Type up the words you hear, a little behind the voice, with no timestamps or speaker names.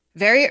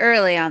Very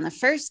early on the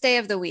first day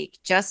of the week,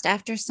 just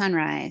after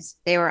sunrise,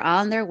 they were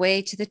on their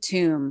way to the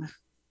tomb.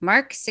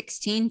 Mark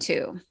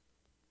 16:2.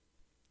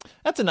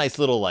 That's a nice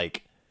little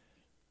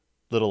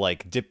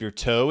dip your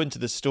toe into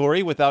the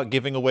story without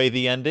giving away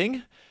the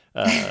ending.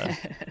 Uh,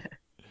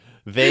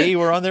 they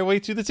were on their way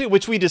to the tomb,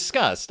 which we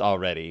discussed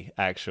already.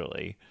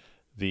 Actually,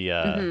 the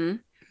uh, hmm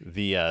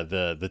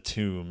the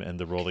tomb and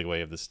the rolling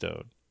away of the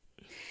stone.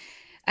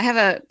 I have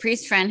a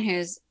priest friend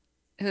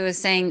who was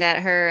saying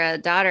that her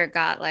daughter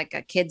got like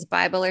a kid's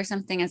Bible or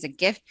something as a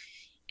gift,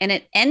 and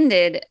it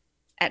ended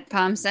at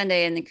Palm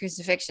Sunday in the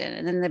crucifixion,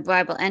 and then the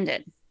Bible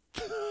ended,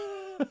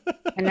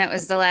 and that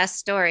was the last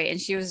story. And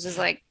she was just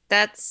like,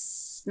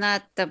 "That's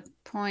not the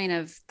point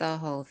of the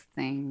whole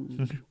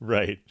thing.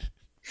 Right.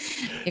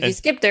 If you And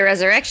skip the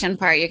resurrection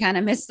part, you kind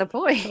of miss the I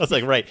point." was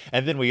like, right.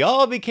 And then we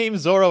all became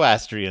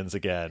Zoroastrians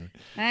again.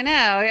 I know,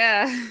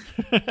 yeah,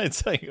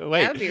 It's like, that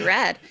wait. would be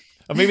rad.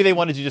 Or maybe they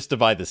wanted you just to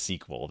buy the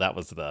sequel. That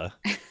was the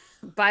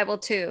Bible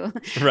too.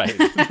 right.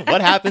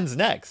 What happens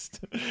next?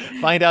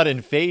 Find out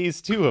in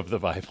phase 2 of the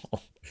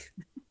Bible.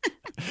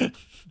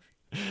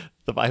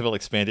 The Bible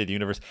expanded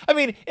universe. I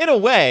mean, in a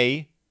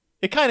way,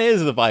 it kind of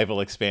is the Bible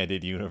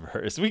expanded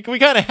universe. We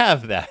kind of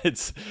have that.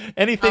 It's All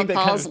anything that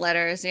kind Paul's of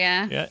letters,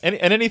 yeah. yeah, and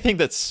anything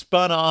that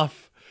spun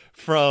off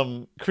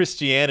from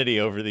Christianity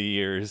over the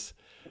years,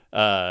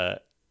 uh,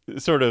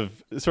 sort of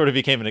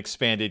became an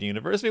expanded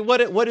universe. I mean,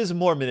 what is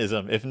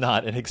Mormonism if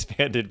not an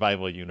expanded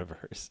Bible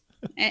universe?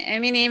 I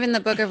mean, even the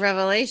Book of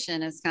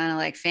Revelation is kind of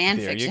like fan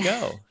There you fiction.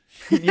 go.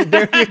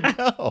 There you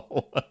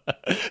go.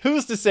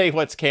 Who's to say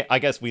what's canon? I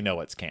guess we know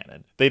what's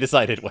canon. They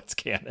decided what's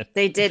canon.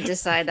 They did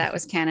decide that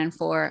was canon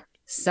for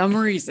some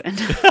reason.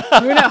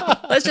 Who knows?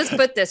 Let's just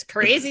put this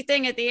crazy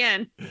thing at the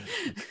end.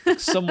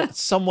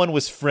 Someone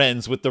was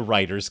friends with the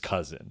writer's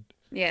cousin.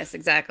 Yes,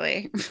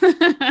 exactly.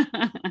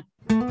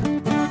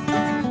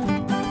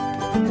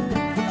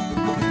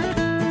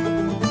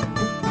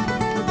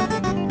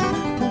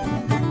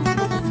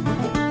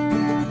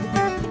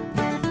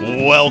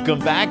 Welcome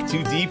back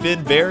to Deep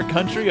in Bear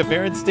Country, a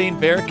Berenstain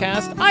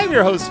Bearcast. I'm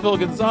your host, Phil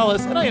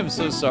Gonzalez, and I am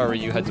so sorry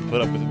you had to put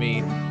up with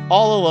me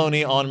all alone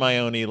on my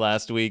own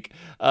last week.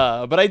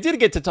 But I did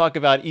get to talk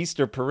about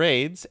Easter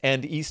parades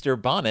and Easter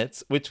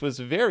bonnets, which was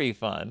very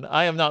fun.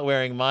 I am not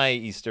wearing my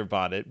Easter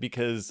bonnet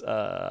because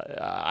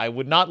I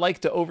would not like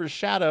to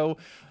overshadow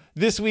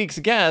this week's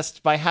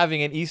guest by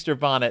having an Easter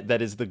bonnet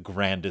that is the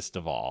grandest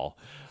of all.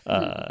 We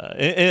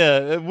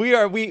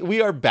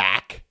are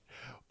back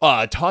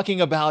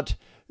talking about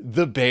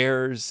the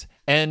Bears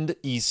and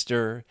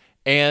Easter,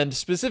 and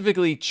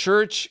specifically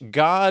church,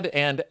 God,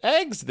 and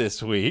eggs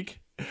this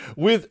week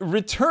with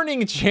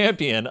returning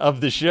champion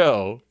of the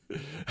show.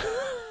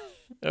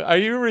 Are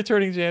you a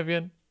returning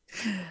champion?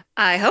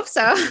 I hope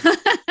so.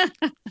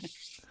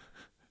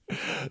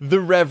 The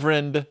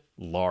Reverend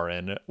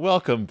Lauren.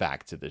 Welcome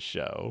back to the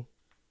show.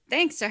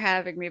 Thanks for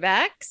having me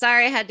back.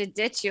 Sorry I had to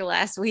ditch you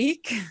last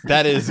week.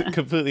 That is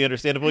completely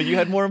understandable. You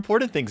had more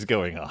important things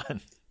going on.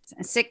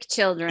 Sick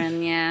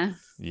children, yeah.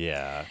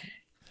 Yeah.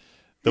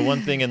 The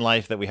one thing in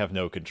life that we have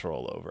no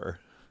control over.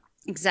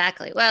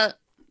 Exactly. Well,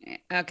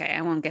 okay,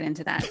 I won't get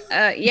into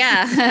that.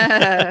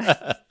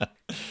 Yeah.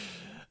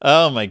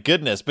 Oh my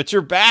goodness, but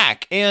you're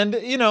back. And,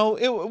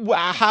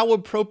 how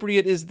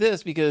appropriate is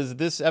this? Because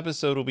this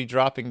episode will be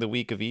dropping the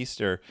week of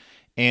Easter.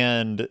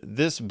 And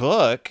this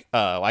book,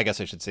 I guess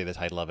I should say the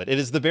title of it. It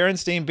is The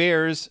Berenstain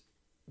Bears,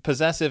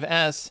 Possessive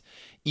S,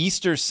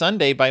 Easter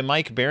Sunday by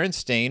Mike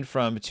Berenstain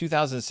from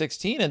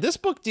 2016. And this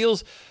book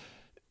deals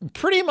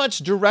pretty much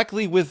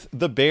directly with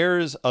the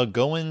Bears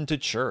going to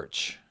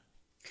church.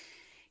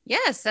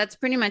 Yes, that's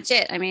pretty much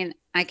it. I mean,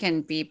 I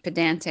can be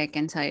pedantic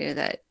and tell you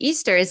that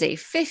Easter is a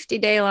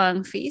 50-day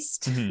long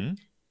feast. Mm-hmm.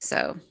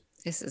 So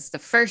this is the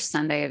first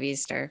Sunday of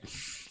Easter,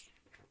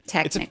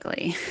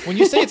 technically. When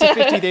you say it's a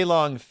 50-day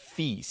long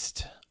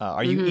feast,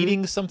 are you Mhm.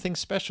 eating something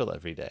special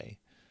every day?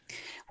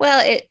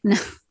 Well, no,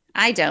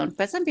 I don't,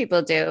 but some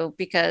people do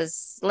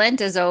because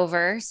Lent is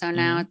over. So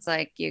now Mhm. it's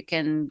like you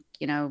can,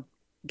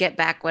 get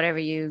back whatever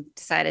you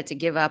decided to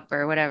give up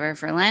or whatever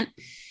for Lent.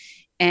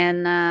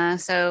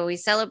 And so we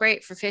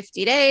celebrate for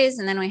 50 days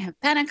and then we have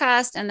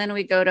Pentecost and then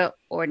we go to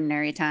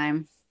ordinary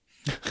time.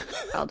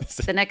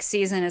 The next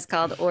season is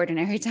called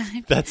Ordinary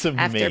Time. That's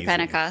amazing. After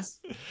Pentecost.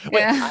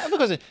 Wait, I Yeah. have a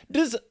question.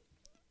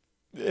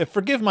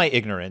 Forgive my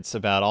ignorance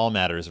about all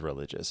matters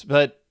religious,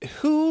 but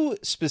who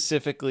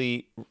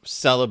specifically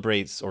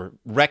celebrates or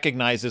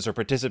recognizes or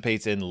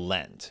participates in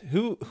Lent?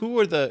 Who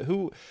are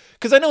who?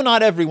 Because I know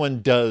not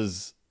everyone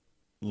does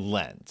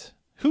Lent.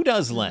 Who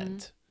does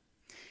Lent?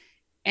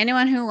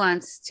 Anyone who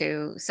wants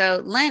to.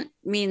 So Lent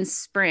means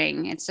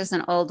spring. It's just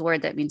an old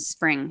word that means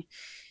spring.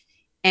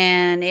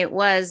 And it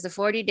was the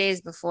 40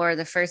 days before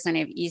the first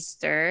Sunday of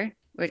Easter,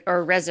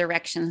 or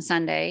Resurrection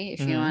Sunday,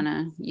 if you want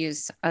to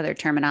use other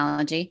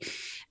terminology.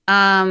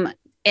 And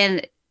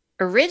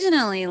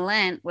originally,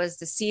 Lent was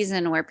the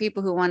season where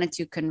people who wanted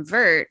to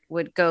convert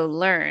would go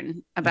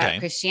learn about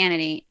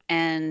Christianity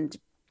and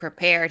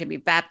prepare to be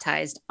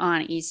baptized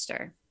on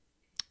Easter.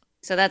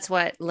 So that's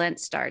what Lent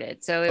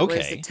started. So it was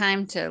a Okay.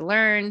 time to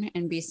learn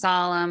and be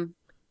solemn,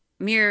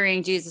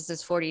 mirroring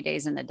Jesus's 40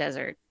 days in the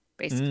desert,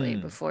 basically,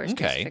 before his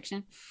Okay.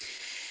 crucifixion.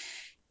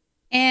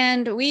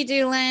 And we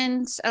do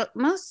Lent.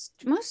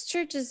 Most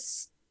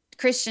churches,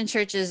 Christian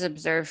churches,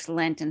 observe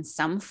Lent in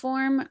some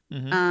form.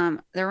 Mm-hmm.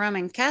 The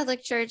Roman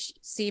Catholic Church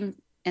seem,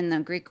 in the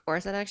Greek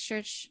Orthodox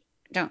Church,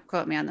 don't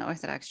quote me on the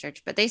Orthodox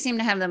Church, but they seem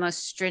to have the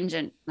most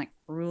stringent like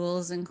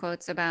rules and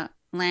quotes about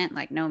Lent,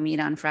 like no meat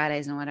on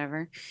Fridays and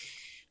whatever.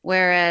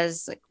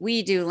 Whereas like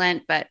we do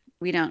Lent, but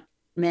we don't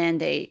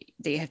mandate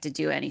that you have to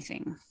do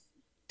anything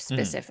Mm-hmm.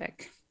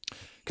 specific.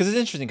 Because it's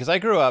interesting. Because I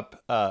grew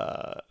up,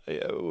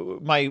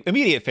 my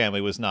immediate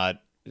family was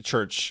not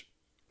church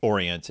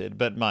oriented,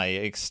 but my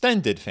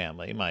extended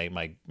family,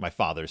 my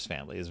father's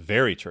family, is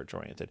very church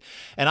oriented,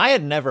 and I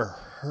had never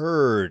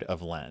heard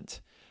of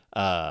Lent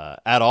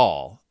at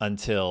all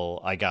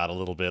until I got a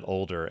little bit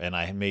older, and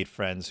I made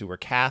friends who were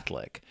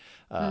Catholic.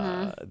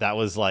 Mm-hmm. That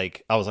was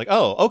like I was like,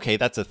 oh, okay,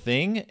 that's a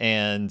thing,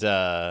 and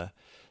so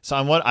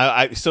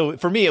so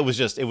for me, it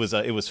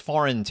was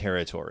foreign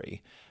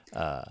territory.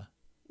 Uh,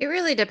 It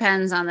really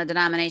depends on the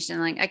denomination.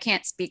 Like I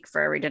can't speak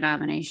for every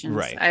denomination.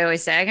 right. I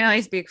always say I can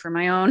only speak for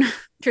my own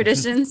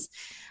traditions.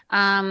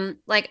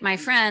 Like my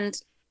friend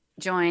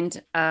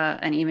joined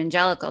an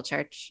evangelical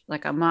church,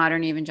 like a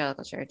modern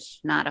evangelical church,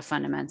 not a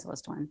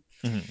fundamentalist one.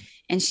 Mhm.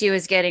 And she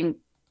was getting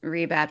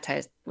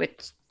rebaptized,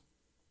 which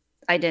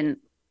I didn't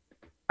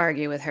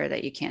argue with her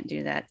that you can't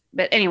do that.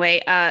 But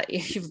anyway,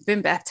 you've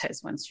been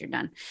baptized once, you're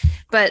done.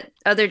 But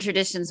other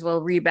traditions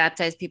will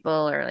rebaptize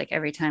people, or like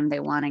every time they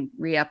want to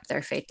re-up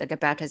their faith, they'll get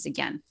baptized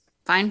again.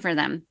 Fine for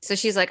them. So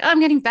she's like, "Oh, I'm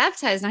getting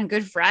baptized on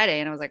Good Friday,"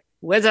 and I was like,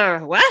 What?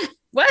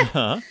 What?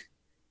 Huh?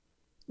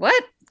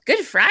 What?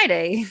 Good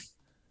Friday?"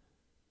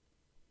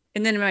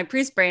 And then in my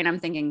priest brain, I'm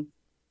thinking,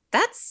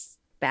 "That's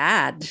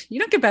bad. You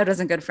don't get baptized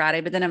on Good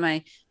Friday." But then in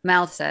my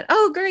mouth said,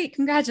 "Oh, great,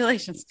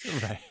 congratulations."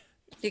 Right.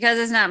 Because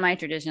it's not my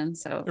tradition.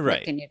 So what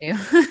Right. can you do?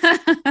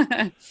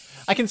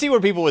 I can see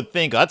where people would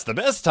think, oh, that's the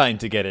best time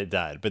to get it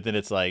done, but then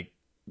it's like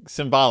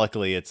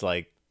symbolically, it's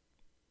like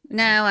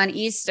No, on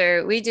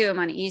Easter, we do them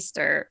on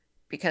Easter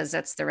because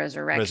that's the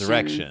resurrection.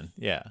 resurrection.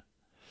 Yeah.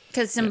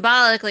 Because Yeah.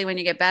 symbolically, when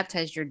you get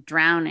baptized, you're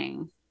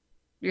drowning.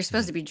 You're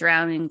supposed Mhm. to be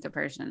drowning the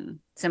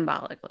person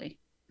symbolically.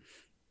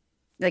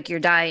 Like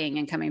you're dying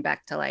and coming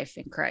back to life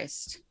in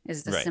Christ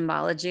is the Right.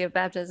 symbology of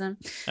baptism.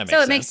 That So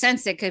makes it makes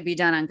sense. sense it could be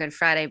done on Good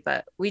Friday,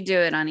 but we do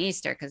it on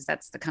Easter because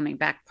that's the coming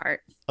back part.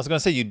 I was going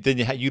to say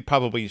you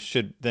probably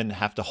should then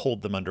have to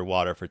hold them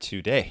underwater for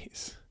 2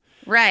 days.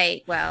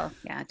 Right. Well,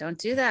 yeah, don't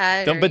do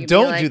that. Don't Or but you'd be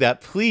don't do like, that,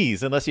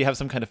 please, unless you have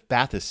some kind of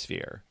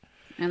bathysphere.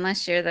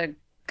 unless you're the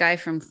guy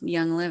from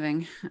Young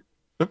Living.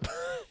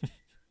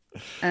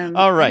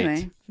 All right.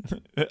 Anyway.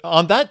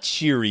 On that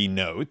cheery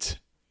note,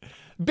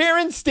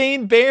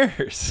 Berenstain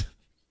Bears.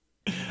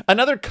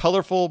 Another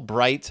colorful,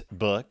 bright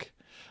book,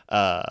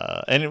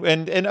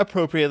 and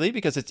appropriately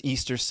because it's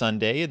Easter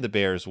Sunday in the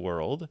Bears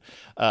world.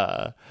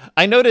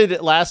 I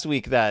noted last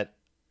week that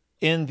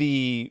in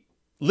the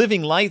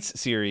Living Lights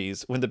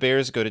series, when the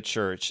Bears go to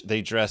church,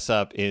 they dress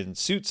up in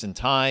suits and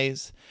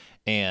ties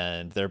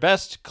and their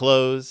best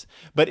clothes.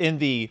 But in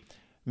the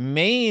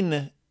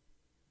main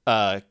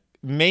uh,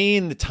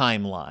 main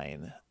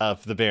timeline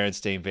of the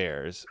Berenstain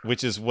Bears,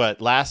 which is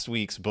what last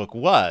week's book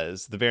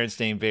was, the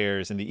Berenstain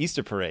Bears and the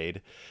Easter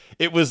Parade,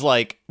 it was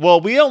like, well,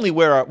 we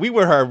wear our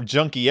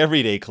junky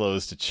everyday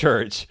clothes to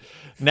church.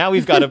 Now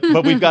we've got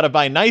to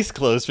buy nice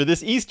clothes for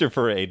this Easter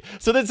parade.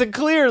 So there's a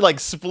clear like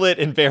split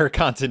in bear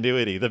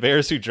continuity: the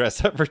bears who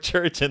dress up for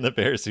church and the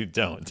bears who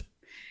don't.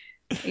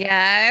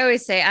 Yeah, I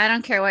always say, I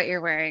don't care what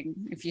you're wearing.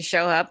 If you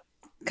show up,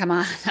 come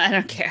on. I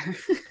don't care.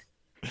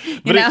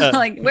 But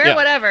Like wear yeah.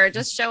 whatever,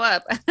 just show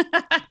up.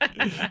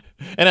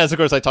 And as of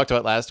course I talked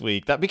about last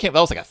week, that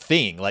was like a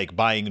thing. Like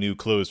buying new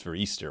clothes for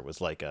Easter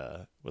was like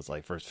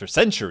for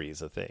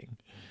centuries a thing.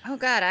 Oh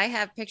God, I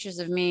have pictures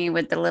of me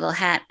with the little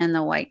hat and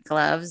the white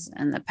gloves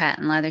and the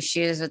patent leather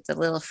shoes with the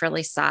little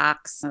frilly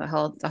socks, and the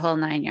whole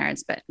 9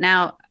 yards. But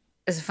now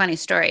it's a funny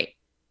story.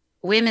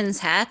 Women's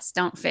hats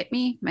don't fit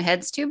me. My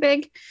head's too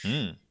big.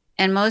 Mm.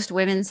 And most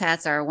women's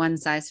hats are one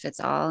size fits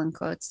all in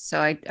quotes. So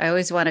I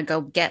always want to go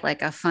get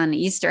like a fun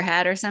Easter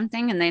hat or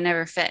something, and they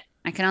never fit.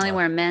 I can only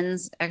wear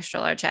men's extra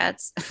large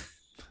hats.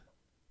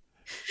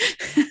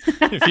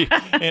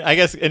 I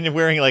guess, and you're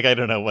wearing like, I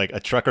don't know, like a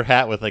trucker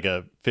hat with like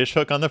a fish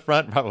hook on the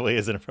front probably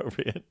isn't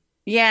appropriate.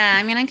 Yeah,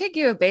 I mean, I could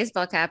give a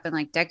baseball cap and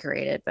like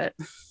decorate it, but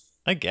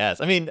I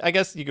guess. I mean, I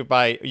guess you could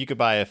buy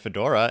a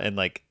fedora and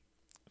like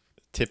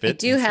tip I it.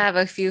 do have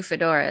a few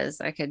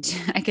fedoras I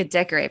could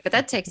decorate, but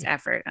that takes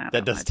effort. I That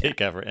don't does want to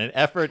take effort, and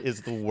effort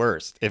is the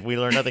worst. If we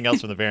learn nothing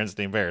else from the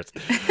Berenstain Bears, do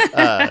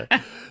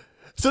it.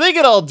 so they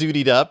get all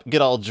dutied up,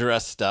 get all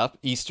dressed up.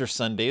 Easter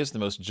Sunday is the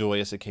most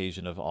joyous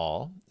occasion of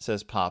all,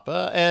 says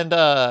Papa, and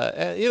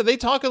they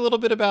talk a little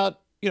bit about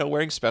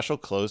wearing special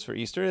clothes for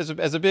Easter as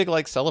a big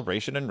like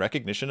celebration and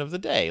recognition of the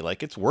day,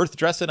 like it's worth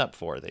dressing up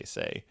for. They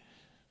say.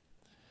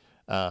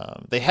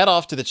 They head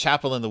off to the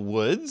chapel in the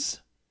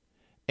woods,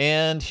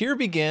 and here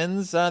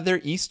begins their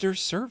Easter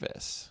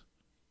service.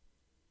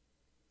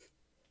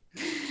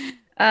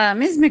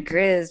 Ms.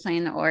 McGriz is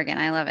playing the organ.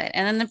 I love it.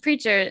 And then the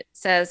preacher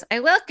says,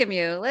 I welcome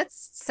you.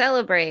 Let's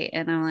celebrate.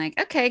 And I'm like,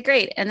 okay,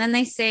 great. And then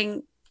they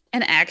sing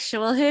an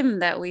actual hymn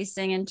that we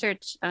sing in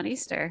church on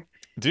Easter.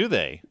 Do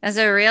they? As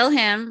a real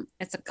hymn.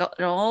 It's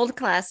an old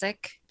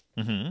classic.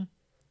 Mm-hmm.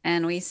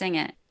 And we sing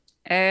it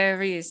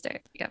every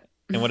Easter. Yep.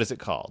 And what is it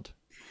called?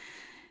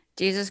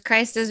 Jesus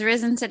Christ is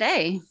risen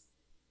today.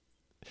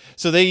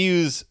 So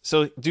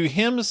do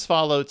hymns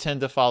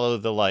tend to follow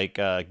the like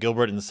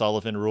Gilbert and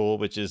Sullivan rule,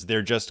 which is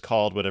they're just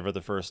called whatever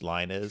the first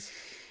line is?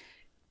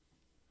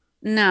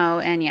 No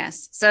and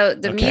yes. So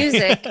the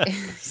music,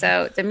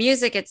 so the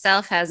music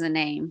itself has a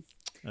name.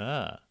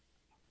 Ah.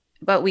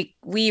 But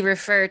we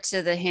refer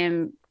to the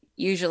hymn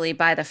usually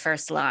by the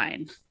first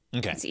line.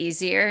 Okay. It's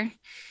easier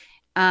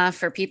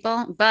for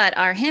people, but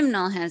our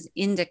hymnal has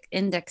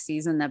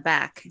indexes in the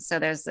back. So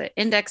there's the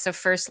index of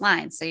first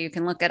line, so you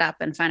can look it up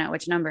and find out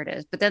which number it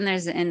is. But then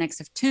there's the index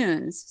of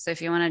tunes. So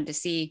if you wanted to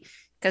see,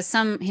 because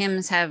some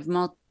hymns have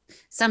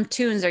some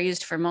tunes are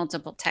used for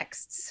multiple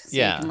texts, so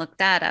you can look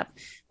that up.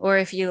 Or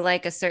if you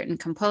like a certain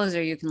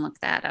composer, you can look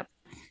that up.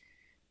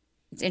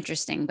 It's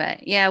interesting,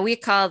 but yeah, we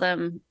call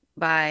them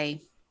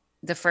by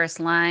the first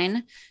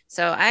line.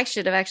 So I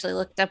should have actually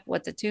looked up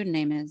what the tune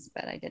name is,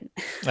 but I didn't.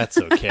 That's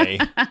okay.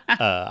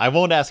 I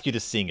won't ask you to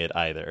sing it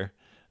either.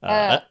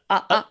 Yeah.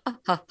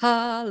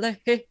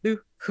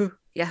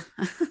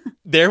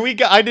 There we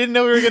go. I didn't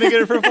know we were going to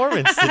get a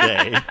performance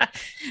today.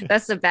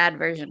 That's a bad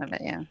version of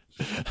it, yeah.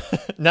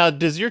 Now,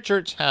 does your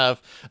church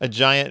have a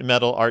giant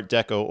metal Art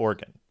Deco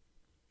organ?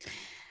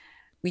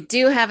 We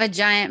do have a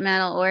giant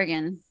metal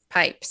organ,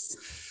 pipes.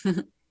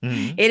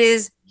 Mm-hmm. It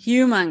is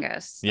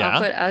humongous.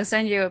 Yeah. I'll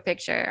send you a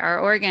picture. Our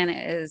organ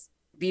is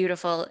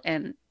beautiful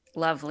and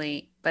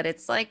lovely, but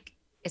it's a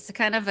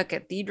kind of a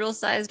cathedral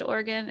sized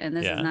organ, and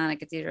this is not a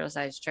cathedral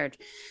sized church.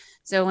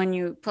 So when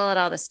you pull out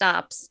all the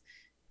stops,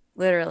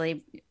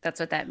 literally that's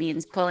what that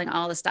means, pulling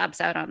all the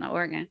stops out on the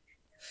organ,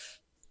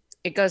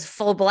 it goes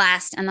full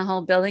blast and the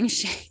whole building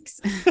shakes.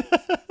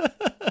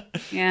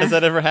 Yeah. Has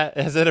that ever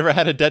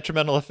had a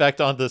detrimental effect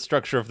on the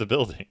structure of the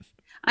building?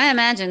 I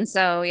imagine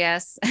so,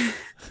 yes.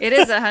 It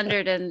is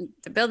 100, and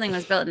the building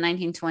was built in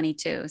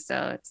 1922,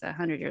 so it's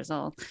 100 years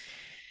old.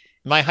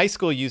 My high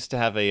school used to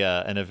have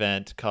an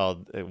event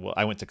called,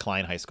 I went to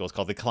Klein High School. It's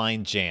called the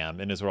Klein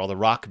Jam, and it was where all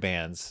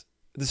the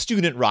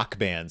student rock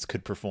bands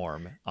could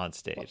perform on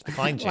stage. The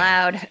Klein Jam.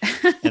 Loud.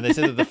 And they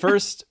said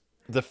that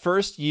the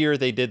first year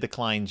they did the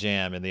Klein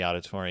Jam in the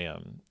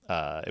auditorium,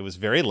 it was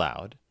very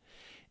loud,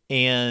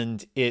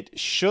 and it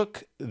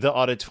shook the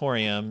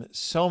auditorium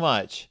so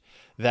much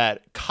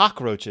that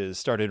cockroaches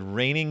started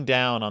raining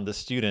down on the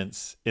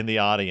students in the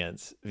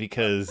audience,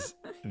 because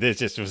this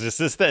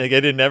thing.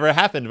 It had never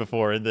happened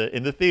before in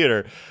the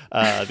theater.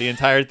 The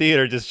entire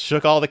theater just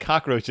shook all the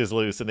cockroaches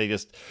loose, and they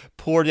just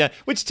poured down,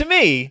 which to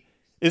me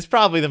is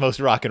probably the most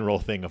rock and roll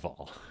thing of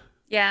all.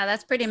 Yeah,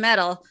 that's pretty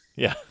metal.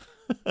 Yeah.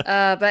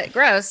 But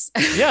gross.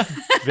 Yeah,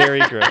 very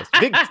gross.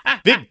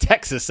 Big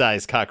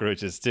Texas-sized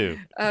cockroaches too.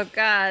 Oh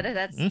God,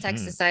 that's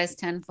Texas size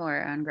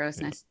 10-4 on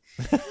grossness.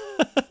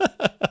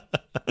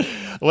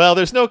 Well,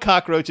 there's no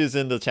cockroaches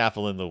in the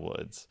chapel in the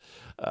woods,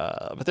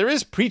 but there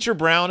is Preacher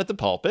Brown at the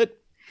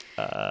pulpit.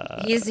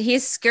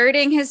 He's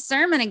skirting his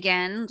sermon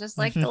again, just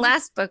like the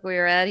last book we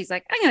read. He's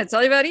like, I'm going to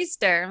tell you about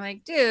Easter. I'm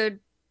like, dude,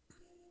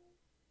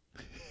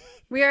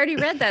 we already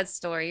read that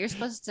story. You're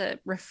supposed to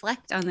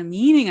reflect on the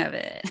meaning of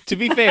it. To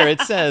be fair,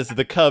 it says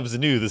the Cubs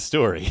knew the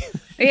story.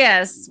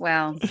 Yes,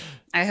 well,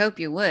 I hope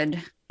you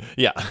would.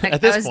 Yeah,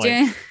 at this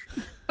point.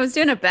 I was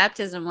doing a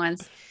baptism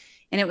once,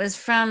 and it was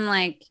from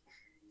like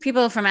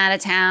people from out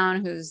of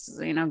town whose,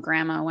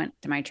 grandma went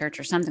to my church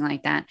or something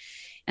like that.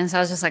 And so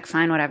I was just like,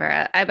 fine,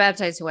 whatever. I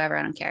baptized whoever,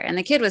 I don't care. And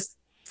the kid was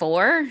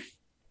 4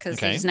 because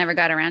he just never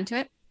got around to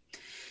it.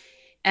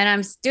 And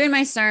I'm doing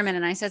my sermon,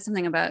 and I said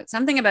something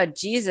about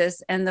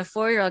Jesus, and the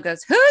 4-year-old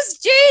goes, "Who's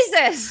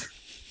Jesus?"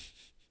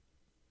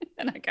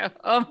 And I go,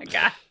 "Oh my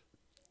God.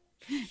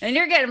 And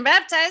you're getting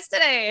baptized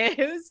today.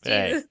 Who's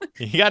Jesus?"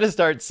 Hey, you got to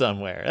start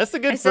somewhere. That's a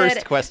good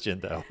first question,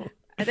 though.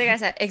 I think I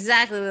said,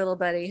 "Exactly, little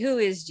buddy. Who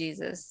is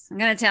Jesus?" I'm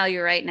going to tell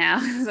you right now.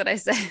 Is what I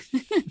said.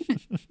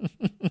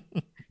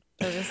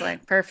 I was just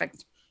like,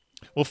 perfect.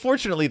 Well,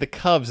 fortunately, the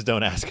Cubs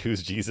don't ask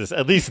who's Jesus,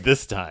 at least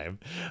this time.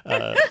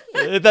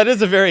 That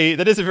is a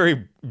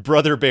very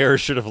Brother Bear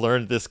should have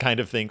learned this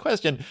kind of thing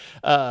question.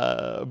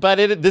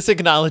 But this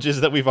acknowledges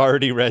that we've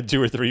already read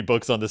 2 or 3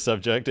 books on the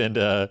subject, and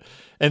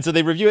so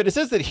they review it. It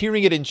says that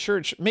hearing it in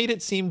church made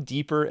it seem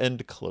deeper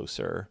and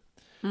closer.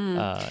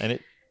 And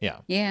it, yeah.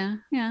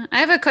 I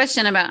have a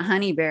question about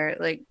Honey Bear.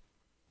 Like,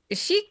 is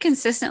she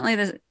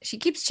consistently she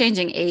keeps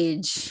changing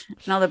age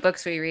in all the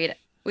books we read?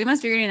 We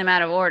must be reading them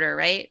out of order,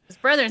 right? His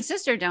brother and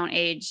sister don't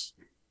age.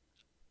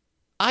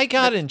 I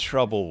got in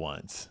trouble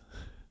once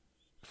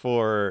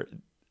for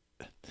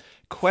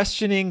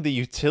questioning the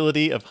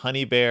utility of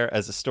Honey Bear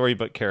as a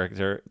storybook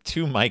character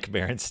to Mike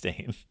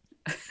Berenstain.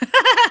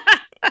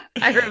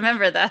 I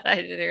remember that.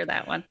 I did hear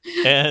that one.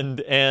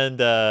 And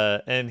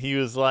he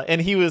was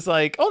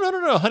like, "Oh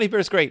no, Honey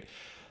Bear's great."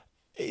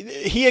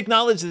 he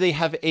acknowledged that they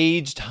have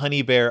aged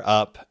Honey Bear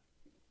up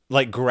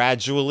like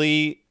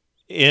gradually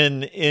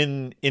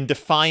in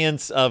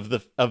defiance of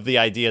the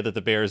idea that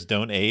the bears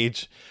don't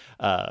age.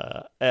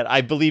 And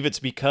I believe it's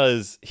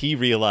because he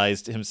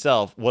realized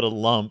himself what a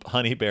lump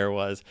Honey Bear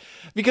was.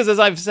 Because as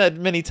I've said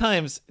many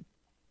times,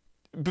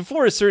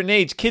 before a certain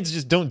age, kids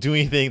just don't do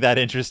anything that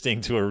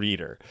interesting to a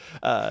reader.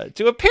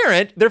 To a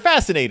parent, they're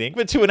fascinating,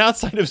 but to an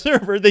outside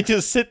observer, they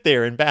just sit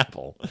there and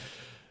babble.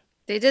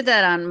 They did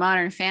that on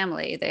Modern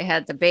Family. They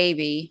had the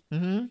baby,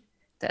 Mm-hmm.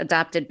 the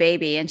adopted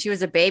baby, and she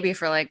was a baby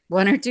for like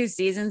 1 or 2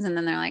 seasons, and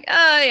then they're like,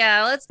 oh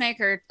yeah, let's make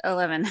her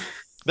 11.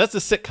 That's a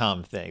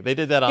sitcom thing. They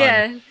did that on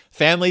Yeah.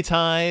 Family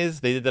Ties.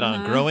 They did that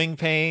on Growing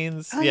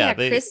Pains. Oh yeah,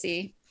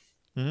 Chrissy.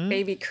 Mhm.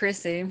 Baby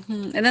Chrissy.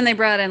 And then they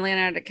brought in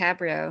Leonardo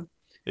DiCaprio.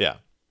 Yeah.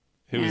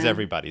 Who's Yeah.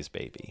 everybody's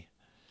baby.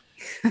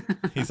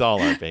 He's all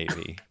our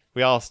baby.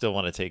 We all still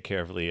want to take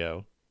care of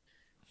Leo.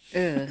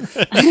 Ugh.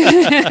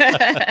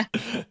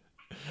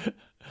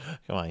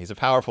 Come on, he's a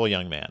powerful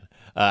young man.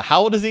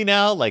 How old is he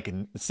now? Like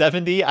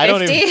 70? I don't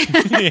 50?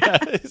 even. Yeah.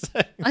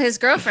 Well, his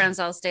girlfriends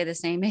all stay the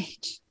same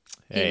age.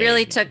 Hey. He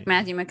really took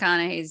Matthew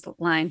McConaughey's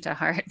line to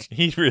heart.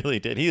 He really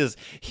did. He is.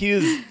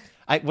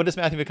 What is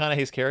Matthew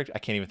McConaughey's character? I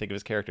can't even think of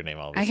his character name.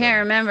 All of a I sudden. can't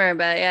remember,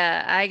 but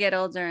yeah, I get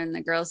older and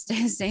the girls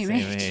stay the same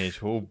age.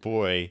 Oh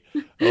boy.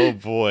 Oh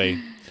boy.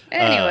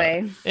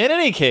 Anyway. In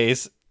any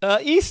case,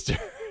 Easter.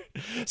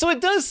 So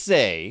it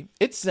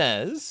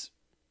says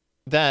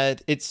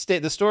that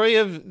the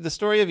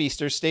story of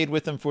Easter stayed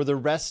with them for the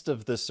rest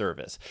of the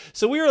service.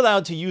 So we were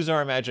allowed to use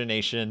our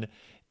imagination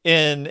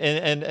and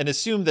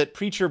assume that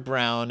Preacher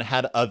Brown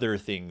had other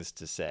things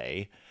to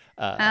say.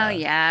 Oh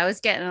yeah, I was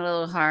getting a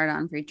little hard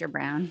on Preacher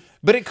Brown.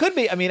 But it could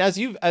be. I mean,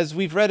 as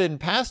we've read in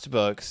past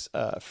books,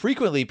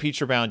 frequently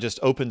Preacher Brown just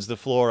opens the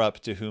floor up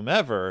to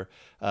whomever,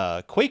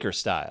 Quaker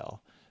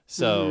style.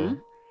 So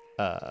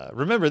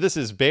remember, this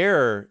is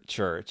Bear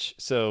Church,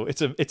 so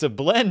it's a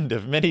blend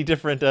of many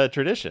different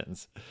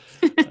traditions.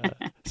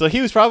 So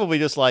he was probably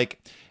just like,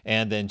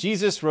 and then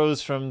Jesus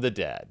rose from the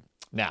dead.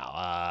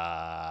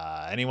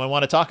 Now, anyone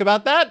want to talk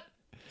about that?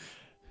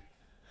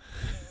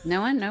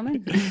 No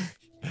one.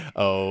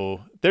 Oh,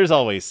 there's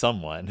always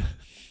someone.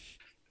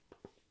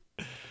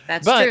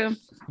 That's true.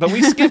 But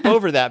we skip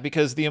over that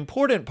because the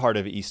important part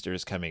of Easter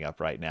is coming up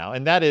right now,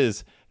 and that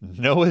is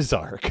Noah's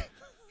Ark.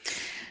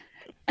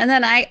 And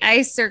then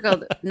I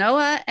circled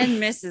Noah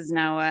and Mrs.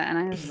 Noah, and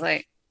I was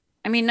like,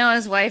 I mean,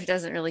 Noah's wife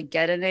doesn't really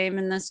get a name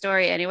in the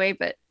story anyway,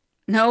 but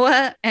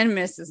Noah and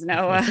Mrs.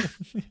 Noah.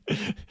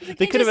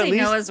 They could have at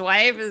least Noah's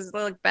wife is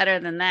look better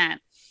than that.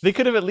 They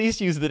could have at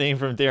least used the name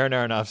from Darren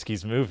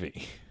Aronofsky's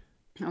movie.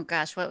 Oh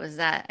gosh, what was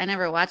that? I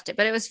never watched it,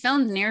 but it was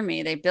filmed near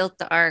me. They built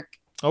the ark.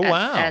 Oh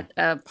wow! At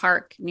a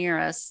park near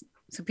us,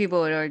 so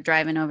people were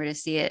driving over to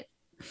see it.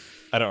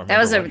 I don't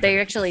remember. They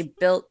actually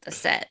built the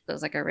set. It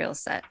was like a real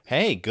set.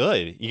 Hey,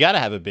 good. You got to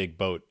have a big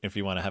boat if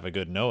you want to have a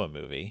good Noah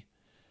movie.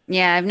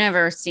 Yeah, I've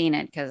never seen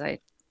it because I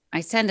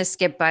tend to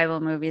skip Bible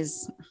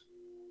movies.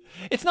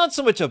 It's not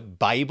so much a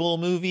Bible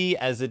movie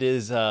as it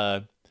is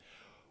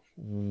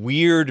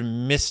weird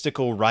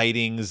mystical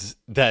writings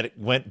that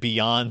went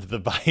beyond the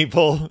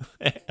Bible.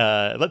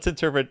 Let's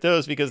interpret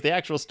those because the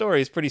actual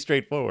story is pretty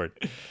straightforward.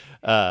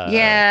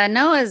 Yeah,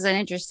 Noah's an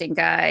interesting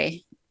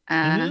guy.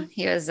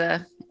 He was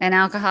an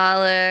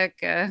alcoholic,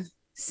 a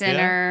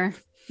sinner.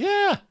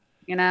 Yeah.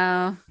 You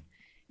know,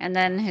 and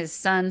then his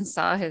son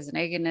saw his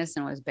nakedness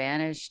and was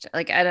banished.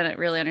 Like, I don't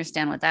really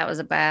understand what that was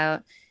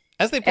about.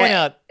 As they point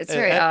out, it's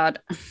very odd.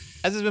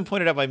 As has been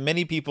pointed out by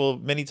many people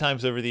many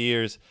times over the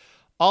years,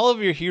 all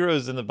of your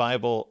heroes in the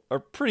Bible are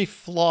pretty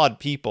flawed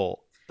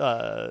people.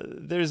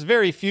 There's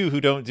very few who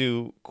don't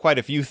do quite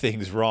a few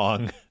things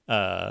wrong.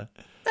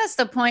 That's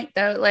the point,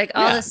 though. Like,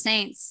 all the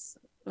saints,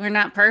 we're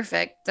not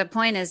perfect. The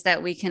point is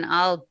that we can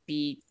all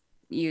be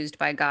used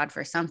by God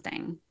for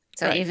something.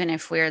 So even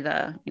if we're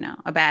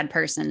a bad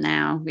person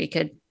now, we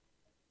could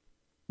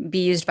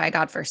be used by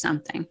God for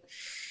something.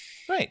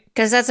 Right.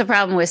 Because that's a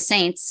problem with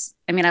saints.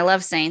 I mean, I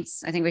love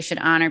saints. I think we should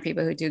honor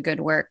people who do good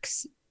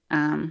works.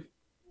 And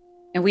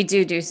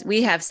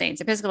we have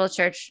saints. Episcopal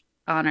Church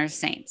honors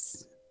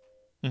saints,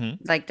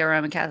 like the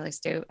Roman Catholics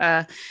do,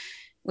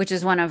 which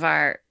is one of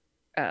our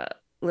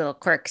little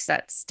quirks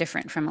that's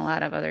different from a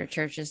lot of other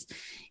churches.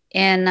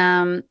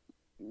 And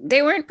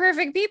they weren't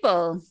perfect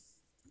people,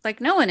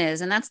 like no one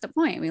is. And that's the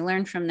point. We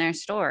learn from their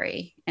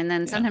story. And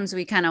then sometimes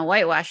we kind of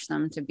whitewash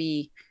them to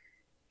be,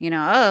 oh,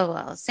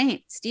 well,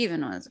 Saint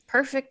Stephen was a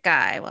perfect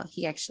guy. Well,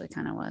 he actually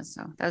kind of was.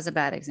 So that was a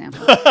bad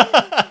example.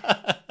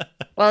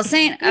 Well,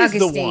 Saint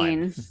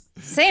Augustine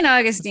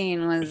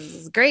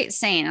was a great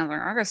saint. I was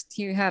like,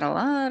 Augustine had a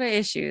lot of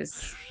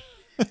issues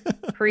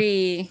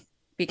pre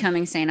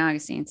becoming Saint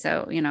Augustine.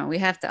 So, we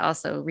have to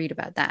also read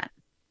about that.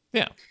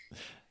 Yeah.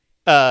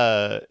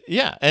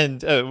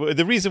 And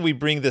the reason we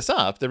bring this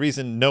up, the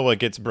reason Noah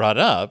gets brought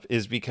up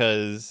is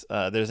because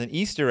there's an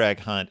Easter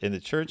egg hunt in the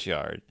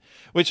churchyard,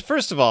 which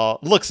first of all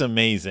looks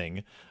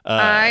amazing.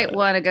 I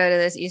want to go to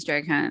this Easter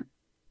egg hunt.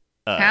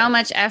 How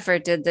much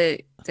effort did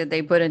the did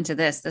they put into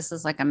this? This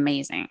is like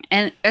amazing.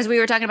 And as we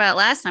were talking about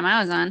last time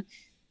I was on,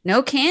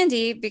 no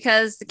candy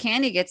because the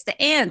candy gets the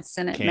ants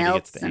and it Candy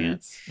melts. gets the And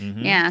ants.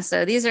 Mhm. yeah,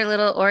 so these are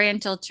little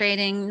Oriental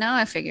trading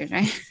Noah figures,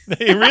 right?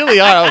 They really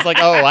are. I was like,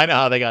 oh, I know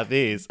how they got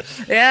these.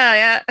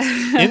 Yeah.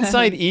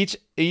 Inside each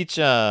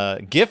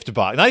gift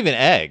box, not even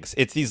eggs,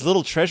 it's these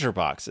little treasure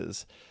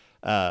boxes.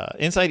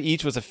 Inside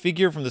each was a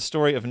figure from the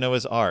story of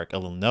Noah's Ark, a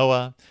little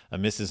Noah, a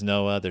Mrs.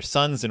 Noah, their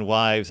sons and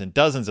wives, and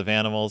dozens of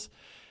animals.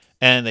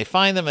 And they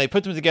find them, and they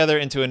put them together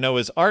into a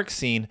Noah's Ark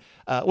scene,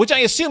 which I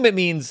assume it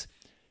means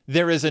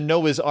there is a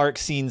Noah's Ark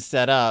scene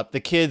set up. The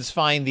kids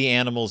find the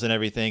animals and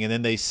everything, and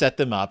then they set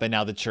them up, and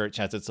now the church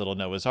has its little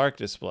Noah's Ark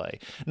display.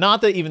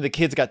 Not that even the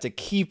kids got to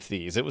keep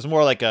these. It was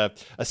more like a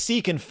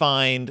seek and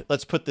find,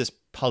 let's put this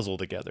puzzle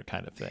together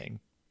kind of thing.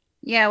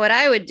 Yeah, what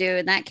I would do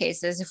in that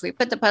case is if we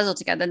put the puzzle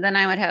together, then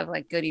I would have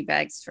like goodie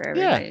bags for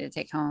everybody to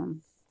take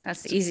home.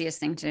 That's the easiest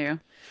thing to do.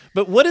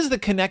 But what is the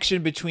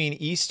connection between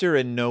Easter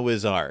and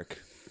Noah's Ark?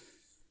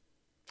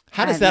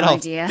 How does that all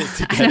idea.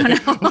 fit I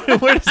don't know.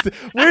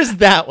 Where's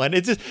that one?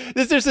 It's just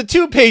there's a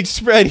 2-page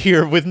spread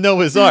here with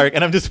Noah's Ark,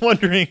 and I'm just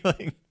wondering,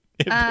 like.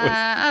 All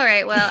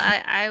right. Well,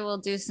 I will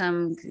do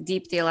some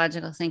deep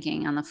theological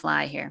thinking on the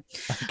fly here.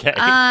 Okay.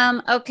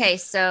 Okay.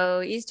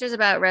 So Easter's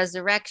about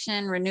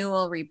resurrection,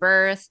 renewal,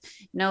 rebirth.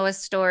 Noah's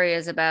story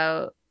is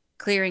about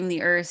clearing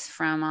the earth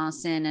from all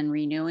sin and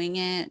renewing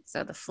it.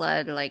 So the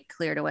flood like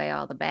cleared away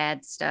all the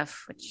bad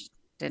stuff, which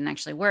didn't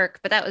actually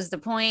work, but that was the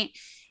point.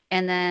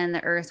 And then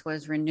the earth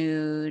was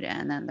renewed,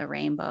 and then the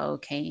rainbow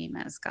came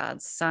as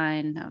God's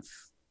sign of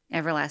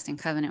everlasting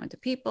covenant with the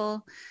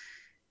people.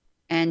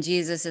 And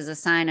Jesus is a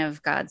sign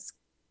of God's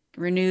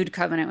renewed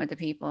covenant with the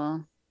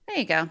people. There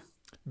you go.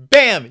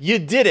 Bam! You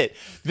did it.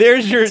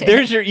 There's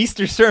your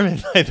Easter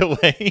sermon, by the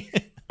way.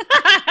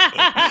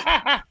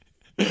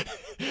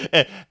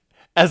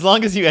 As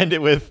long as you end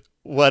it with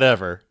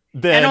whatever,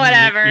 then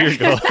whatever. you're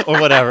good,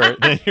 or whatever,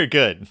 then you're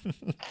good.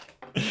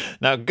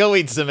 Now go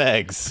eat some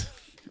eggs.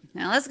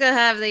 Now let's go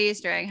have the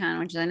Easter egg hunt,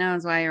 which I know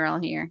is why you're all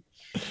here.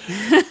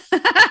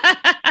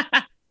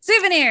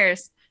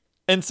 Souvenirs.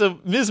 And so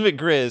Ms.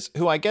 McGriz,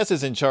 who I guess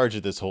is in charge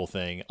of this whole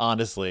thing,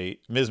 honestly,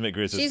 Ms.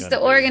 McGriz she's the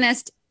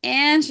organist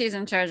and she's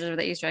in charge of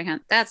the Easter egg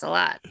hunt. That's a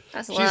lot.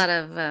 That's a lot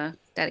of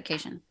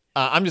dedication.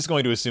 I'm just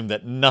going to assume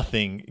that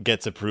nothing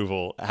gets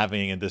approval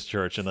happening in this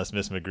church unless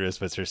Miss McGriz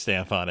puts her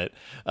stamp on it.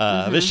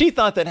 But she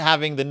thought that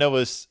having the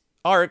Noah's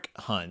Ark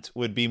hunt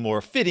would be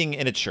more fitting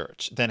in a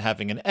church than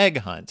having an egg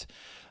hunt.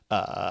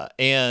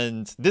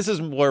 And this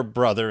is where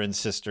brother and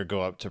sister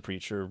go up to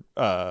Preacher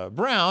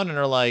Brown and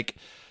are like,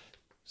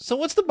 so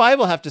what's the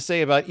Bible have to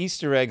say about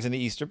Easter eggs and the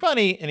Easter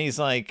bunny? And he's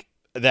like,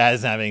 that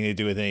has nothing to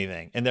do with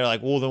anything. And they're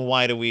like, well, then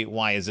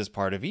why is this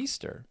part of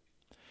Easter?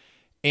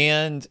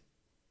 And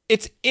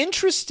it's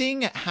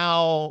interesting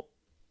how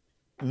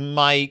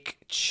Mike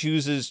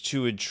chooses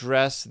to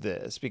address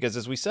this, because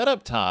as we said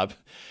up top,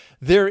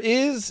 there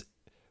is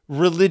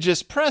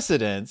religious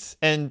precedence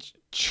and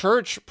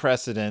church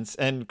precedence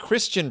and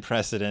Christian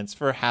precedence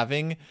for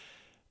having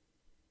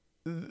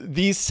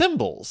these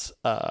symbols.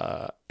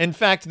 In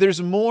fact,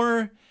 there's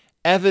more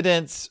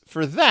evidence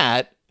for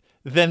that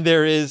than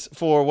there is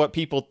for what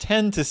people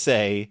tend to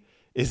say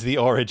is the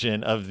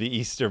origin of the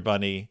Easter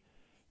bunny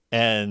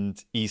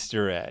and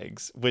Easter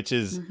eggs, which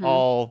is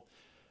all,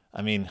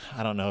 I mean,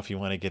 I don't know if you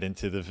want to get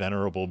into the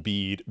Venerable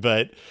Bede,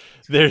 but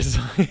there's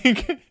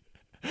like,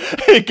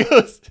 it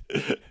goes,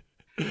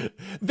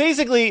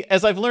 basically,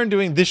 as I've learned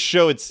doing this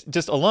show, it's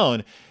just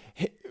alone,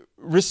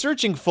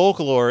 researching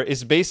folklore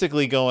is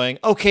basically going,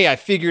 okay, I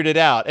figured it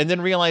out, and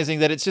then realizing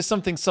that it's just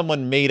something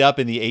someone made up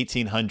in the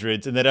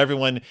 1800s,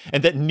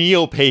 and that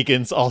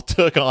neo-pagans all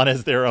took on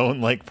as their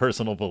own like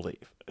personal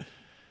belief.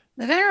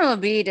 The Venerable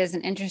Bede is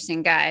an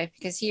interesting guy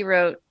because he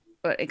wrote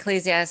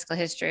Ecclesiastical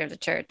History of the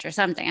Church or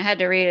something. I had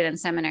to read it in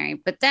seminary,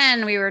 but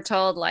then we were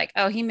told like,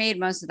 oh, he made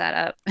most of that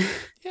up,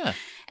 yeah,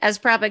 as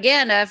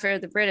propaganda for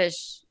the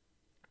British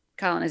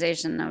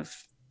colonization of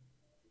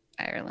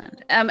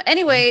Ireland.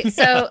 Anyway,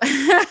 so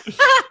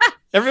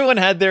everyone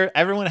had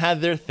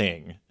their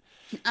thing.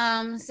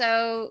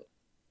 So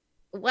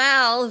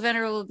while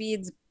Venerable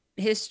Bede's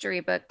history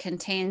book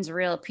contains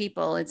real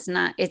people,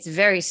 it's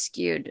very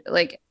skewed.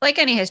 Like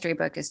any history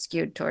book is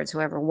skewed towards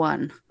whoever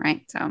won,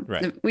 right? So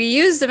we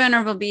use the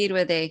Venerable Bede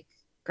with a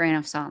grain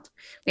of salt.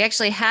 We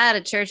actually had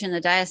a church in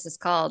the diocese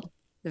called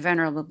the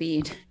Venerable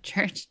Bede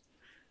Church.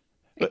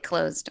 It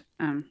closed.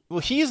 Well,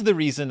 he's the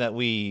reason that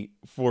we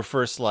were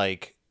first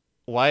like,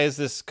 why is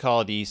this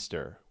called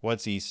Easter?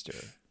 What's Easter?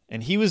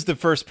 And he was the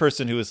first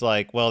person who was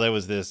like, well, there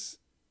was this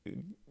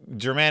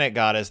Germanic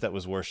goddess that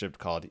was worshipped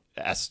called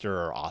Esther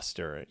or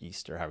Oster or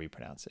Easter, however you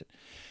pronounce it.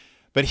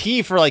 But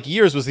he, for like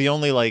years, was the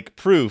only like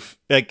proof.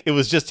 Like it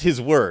was just his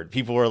word.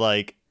 People were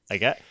like, I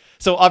get.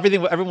 So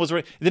everyone was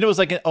right. Then it was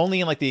like only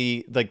in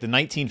the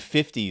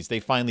 1950s they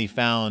finally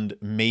found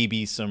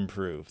maybe some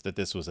proof that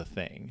this was a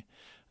thing.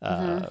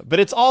 Mm-hmm. But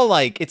it's all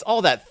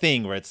that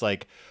thing where it's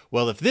like,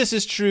 well, if this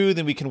is true,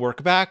 then we can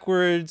work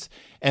backwards.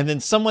 And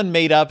then someone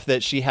made up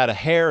that she had a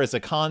hare as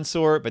a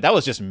consort, but that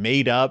was just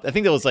made up. I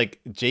think that was like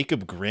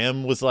Jacob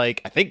Grimm was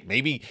like, I think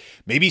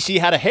maybe she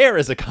had a hare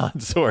as a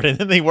consort, and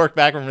then they work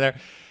back from there.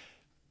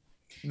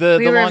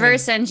 We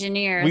reverse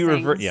engineer.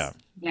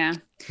 Yeah.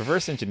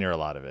 Reverse engineer a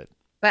lot of it.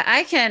 But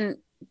I can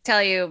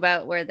tell you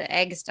about where the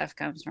egg stuff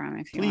comes from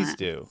if you want. Please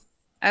do.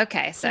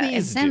 Okay, so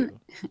in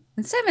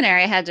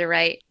seminary, I had to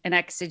write an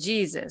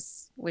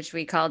exegesis, which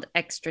we called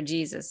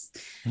extragesis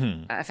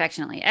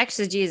affectionately.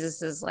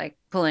 Exegesis is like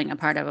pulling a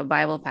part of a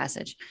Bible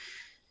passage.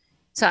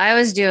 So I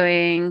was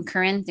doing 1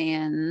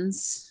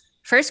 Corinthians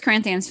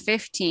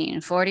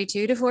 15,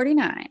 42 to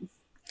 49.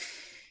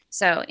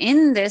 So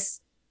in this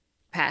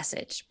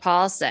passage,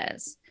 Paul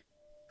says,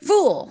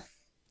 "Fool."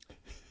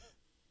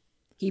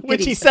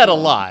 Which he said a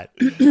lot.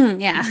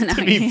 Yeah. No,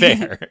 to be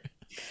fair.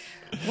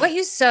 What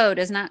you sow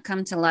does not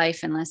come to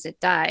life unless it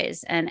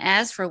dies. And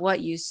as for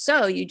what you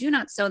sow, you do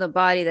not sow the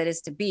body that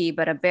is to be,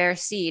 but a bare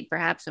seed,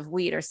 perhaps of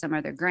wheat or some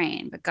other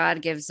grain. But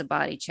God gives the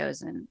body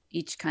chosen,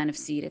 each kind of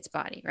seed its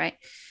body, right?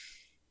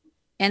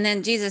 And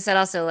then Jesus said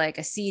also, like,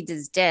 a seed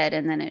is dead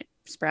and then it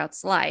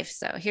sprouts life.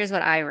 So here's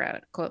what I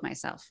wrote, quote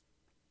myself.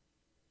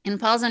 In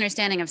Paul's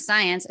understanding of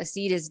science, a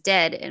seed is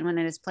dead, and when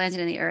it is planted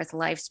in the earth,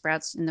 life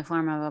sprouts in the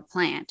form of a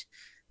plant.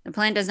 The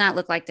plant does not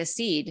look like the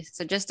seed.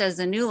 So just as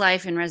the new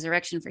life and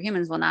resurrection for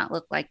humans will not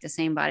look like the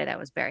same body that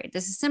was buried.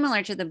 This is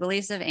similar to the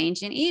beliefs of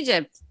ancient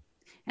Egypt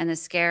and the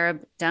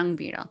scarab dung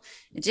beetle.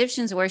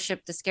 Egyptians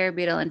worshipped the scarab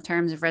beetle in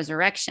terms of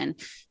resurrection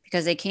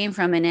because they came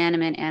from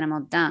inanimate animal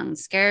dung.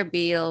 Scarab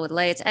beetle would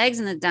lay its eggs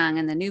in the dung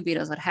and the new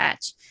beetles would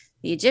hatch.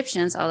 The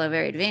Egyptians, although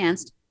very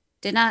advanced,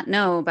 did not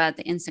know about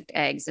the insect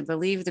eggs and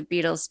believed the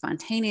beetles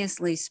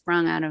spontaneously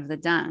sprung out of the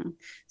dung.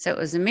 So it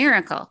was a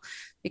miracle.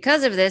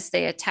 Because of this,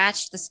 they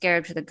attached the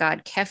scarab to the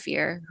god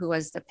Kefir, who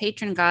was the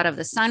patron god of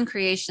the sun,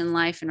 creation,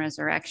 life, and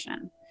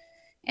resurrection.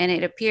 And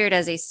it appeared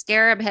as a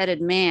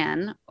scarab-headed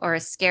man, or a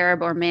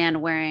scarab or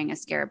man wearing a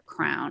scarab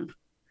crown.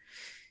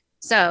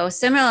 So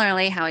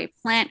similarly, how a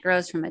plant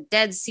grows from a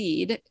dead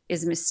seed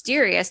is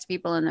mysterious to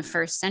people in the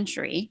 1st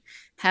century.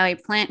 How a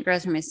plant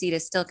grows from a seed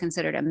is still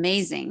considered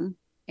amazing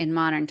in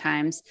modern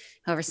times.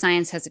 However,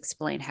 science has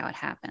explained how it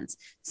happens.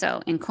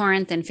 So in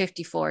Corinth in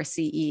 54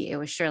 CE, it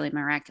was surely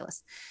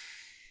miraculous.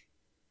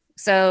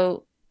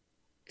 So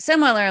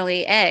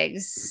similarly,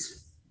 eggs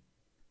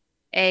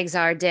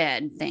are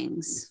dead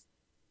things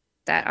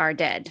that are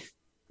dead,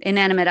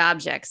 inanimate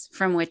objects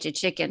from which a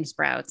chicken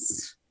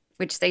sprouts,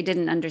 which they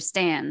didn't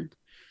understand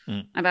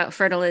about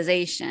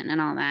fertilization and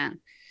all that.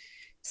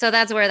 So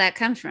that's where that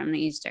comes from, the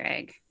Easter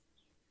egg.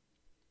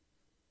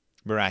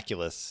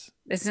 Miraculous.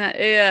 It's not,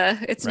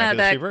 it's not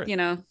that,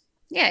 rebirth.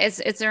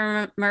 It's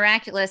a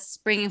miraculous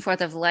springing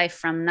forth of life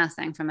from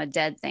nothing, from a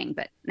dead thing.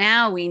 But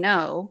now we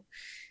know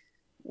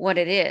what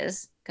it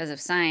is because of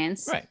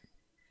science. Right.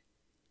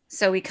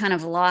 So we kind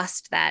of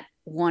lost that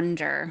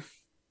wonder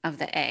of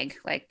the egg.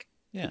 Like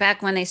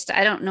back when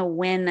I don't know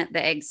when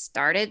the egg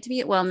started to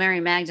be. Well, Mary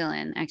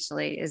Magdalene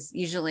actually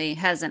usually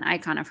has an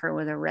icon of her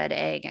with a red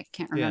egg. I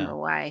can't remember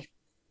why,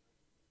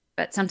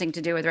 but something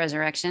to do with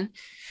resurrection.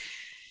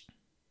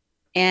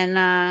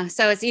 And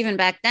so it's even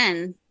back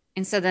then.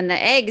 And so then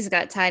the eggs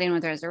got tied in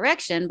with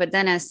resurrection. But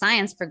then as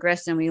science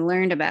progressed and we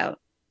learned about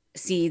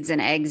seeds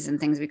and eggs and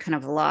things, we kind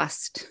of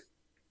lost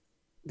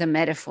the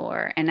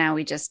metaphor. And now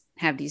we just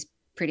have these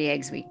pretty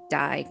eggs we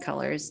dye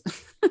colors.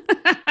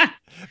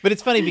 But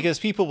it's funny because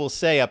people will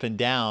say up and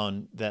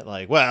down that,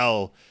 like,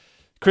 well,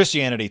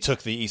 Christianity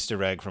took the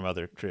Easter egg from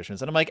other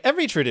traditions. And I'm like,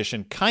 every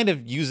tradition kind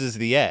of uses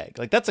the egg.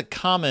 Like, that's a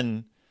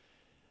common...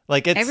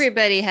 Like, it's,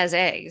 everybody has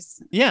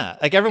eggs. Yeah,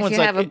 like everyone's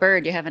like, if you have a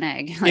bird, you have an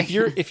egg.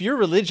 If your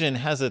religion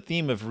has a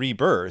theme of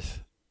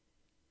rebirth,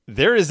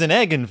 there is an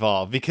egg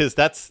involved because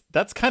that's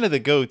kind of the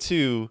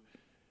go-to.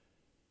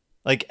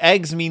 Like,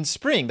 eggs mean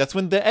spring. That's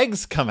when the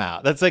eggs come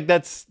out. That's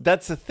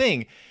a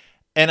thing.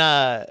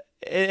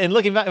 And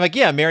looking back, like,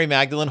 Mary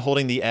Magdalene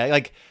holding the egg.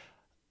 Like,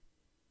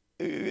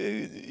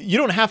 you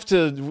don't have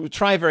to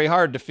try very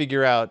hard to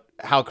figure out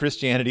how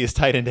Christianity is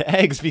tied into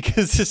eggs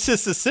because it's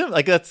just a symbol.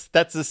 Like,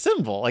 that's a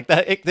symbol. Like,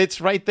 that it's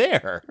right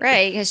there.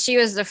 Right, because she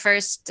was the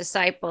first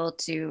disciple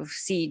to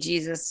see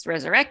Jesus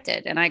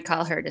resurrected, and I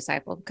call her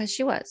disciple because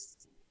she was.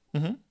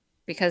 Mm-hmm.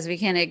 Because we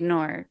can't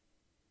ignore,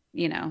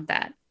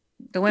 that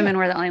the women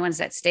were the only ones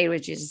that stayed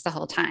with Jesus the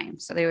whole time,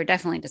 so they were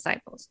definitely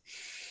disciples.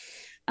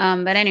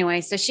 But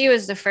anyway, so she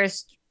was the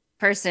first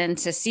person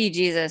to see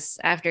Jesus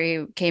after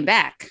he came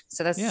back.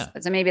 So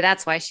so maybe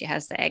that's why she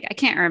has the egg. I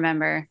can't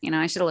remember.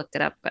 I should have looked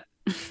it up, but.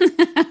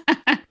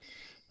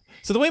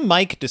 So the way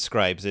Mike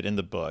describes it in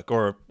the book,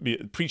 or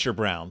Preacher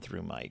Brown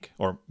through Mike,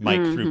 or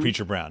Mike through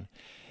Preacher Brown,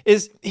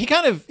 is he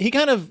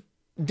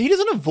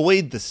doesn't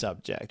avoid the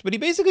subject, but he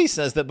basically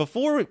says that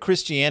before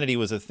Christianity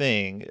was a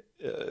thing,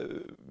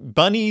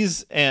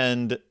 bunnies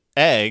and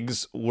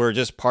eggs were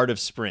just part of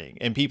spring,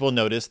 and people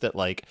noticed that,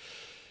 like,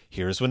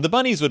 here's when the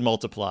bunnies would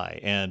multiply,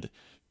 and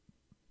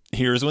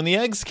here's when the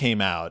eggs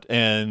came out,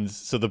 and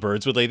so the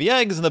birds would lay the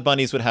eggs and the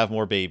bunnies would have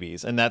more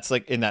babies, and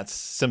that's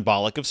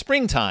symbolic of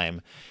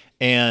springtime.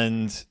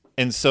 And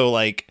so,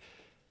 like,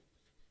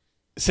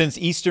 since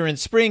Easter and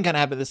spring kind of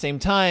happen at the same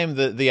time,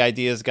 the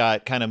ideas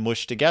got kind of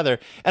mushed together.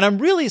 And I'm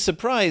really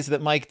surprised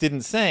that Mike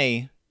didn't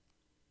say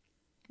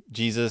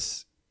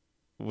Jesus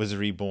was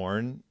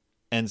reborn,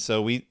 and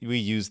so we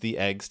use the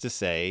eggs to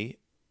say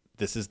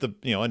this is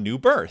a new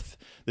birth.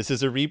 This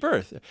is a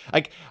rebirth.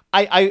 Like,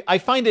 I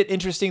find it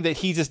interesting that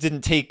he just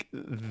didn't take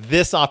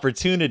this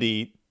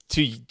opportunity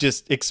to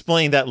just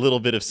explain that little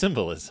bit of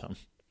symbolism.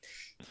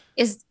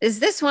 Is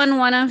this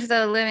one of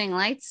the Living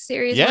Lights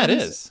series? Yeah, ones? it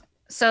is.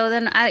 So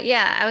then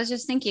I was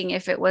just thinking,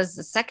 if it was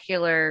the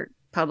secular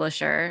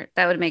publisher,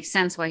 that would make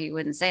sense why he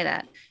wouldn't say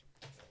that.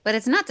 But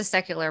it's not the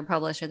secular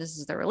publisher. This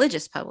is the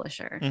religious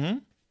publisher. Mm-hmm.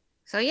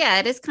 So yeah,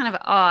 it is kind of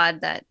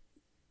odd that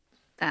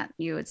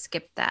you would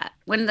skip that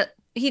when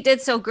he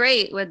did so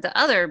great with the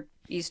other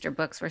Easter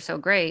books were so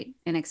great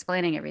in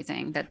explaining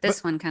everything that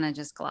this one kind of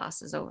just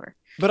glosses over.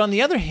 But on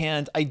the other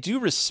hand, I do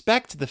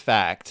respect the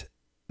fact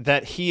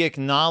that he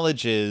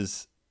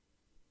acknowledges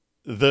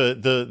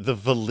the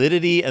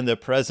validity and the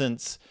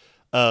presence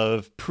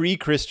of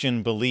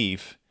pre-Christian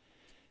belief,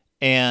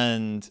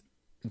 and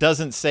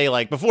doesn't say,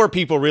 like, before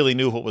people really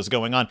knew what was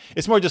going on.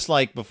 It's more just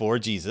like, before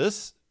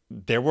Jesus,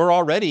 there were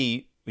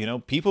already,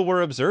 people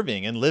were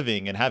observing and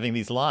living and having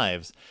these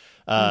lives.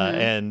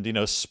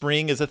 And,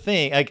 spring is a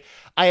thing. Like,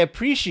 I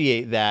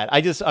appreciate that.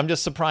 I'm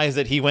just surprised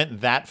that he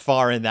went that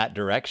far in that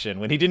direction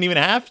when he didn't even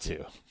have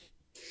to.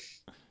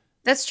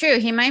 That's true.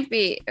 He might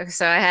be.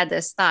 So I had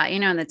this thought,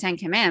 in the 10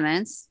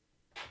 Commandments,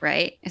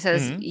 right? It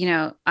says,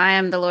 I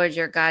am the Lord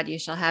your God. You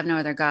shall have no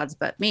other gods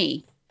but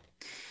me.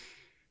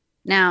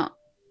 Now,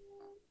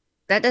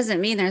 that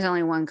doesn't mean there's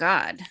only one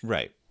God.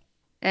 Right.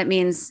 It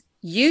means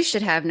you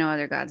should have no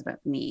other gods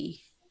but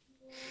me.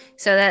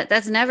 So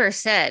that's never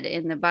said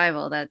in the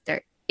Bible, that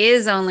there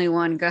is only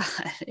one God.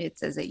 It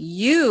says that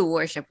you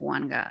worship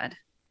one God.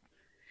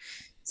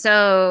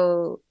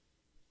 So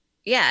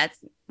yeah,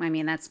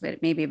 that's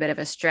maybe a bit of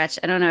a stretch.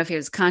 I don't know if he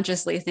was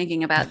consciously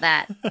thinking about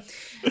that.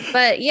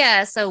 But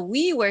yeah, so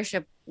we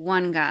worship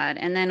one God.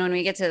 And then when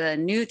we get to the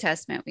New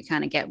Testament, we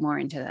kind of get more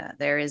into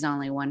there is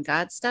only one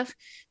God stuff.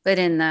 But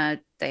in the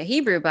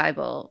Hebrew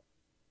Bible,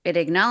 it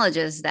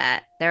acknowledges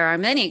that there are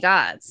many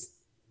gods,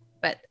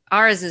 but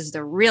ours is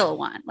the real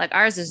one. Like,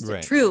 ours is the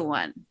true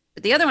one,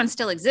 but the other ones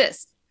still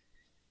exist.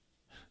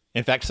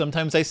 In fact,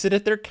 sometimes I sit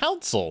at their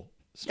council.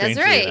 That's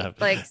right.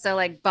 Enough.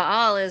 Like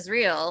Baal is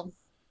real,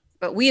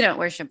 but we don't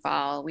worship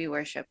Baal. We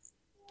worship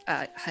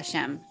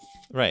Hashem.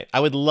 Right.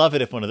 I would love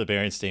it if one of the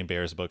Berenstain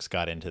Bears books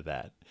got into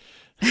that.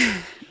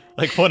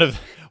 Like, one of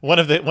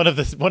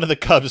the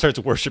cubs starts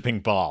worshiping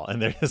Baal, and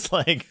they're just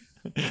like,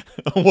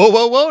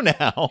 whoa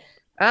now.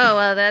 Oh,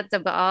 well, that's the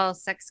Baal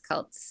sex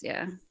cults.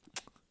 Yeah.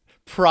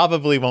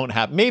 Probably won't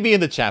happen. Maybe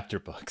in the chapter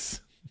books.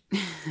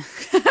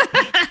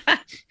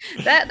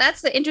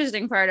 That's the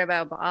interesting part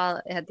about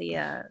Baal. It had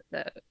the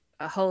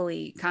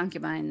holy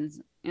concubines.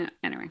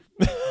 Anyway.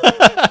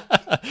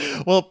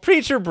 Well,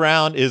 Preacher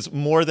Brown is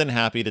more than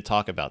happy to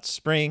talk about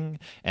spring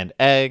and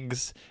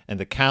eggs and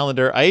the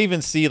calendar. I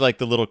even see, like,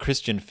 the little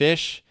Christian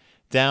fish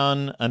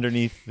down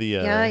underneath the.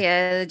 Oh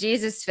yeah, the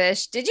Jesus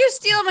fish. Did you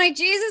steal my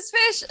Jesus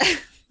fish?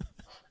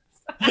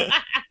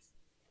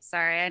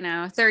 Sorry, I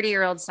know.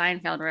 30-year-old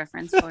Seinfeld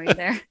reference for you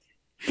there.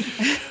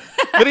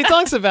 But he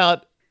talks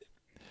about,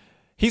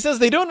 he says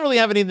they don't really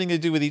have anything to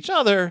do with each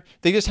other.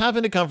 They just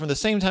happen to come from the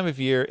same time of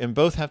year, and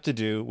both have to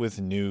do with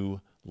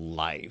new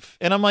life.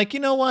 And I'm like, you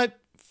know what?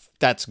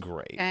 That's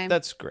great. Okay.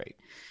 That's great.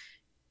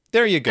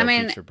 There you go,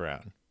 Preacher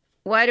Brown.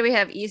 Why do we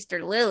have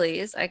Easter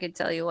lilies? I could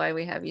tell you why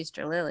we have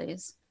Easter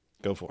lilies.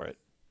 Go for it.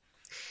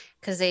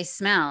 Because they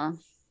smell.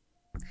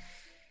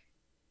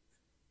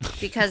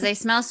 Because they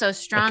smell so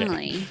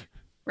strongly, okay.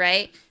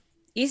 Right?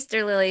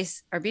 Easter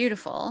lilies are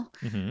beautiful,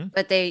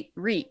 but they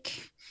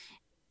reek.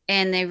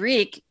 And they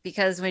reek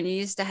because when you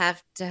used to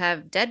have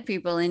dead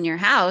people in your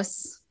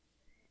house,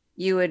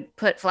 you would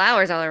put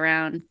flowers all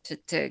around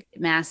to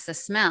mask the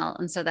smell.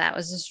 And so that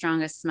was the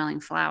strongest smelling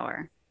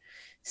flower.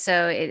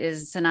 So it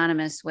is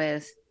synonymous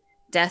with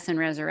death and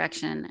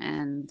resurrection.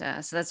 And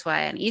so that's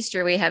why on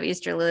Easter we have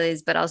Easter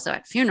lilies, but also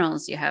at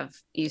funerals you have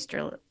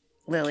Easter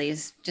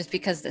lilies, just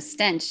because the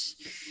stench,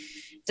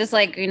 just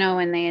like,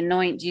 when they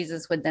anoint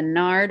Jesus with the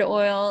nard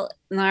oil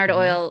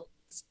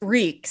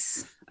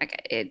reeks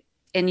like it,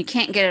 and you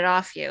can't get it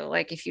off you.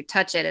 Like, if you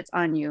touch it, it's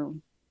on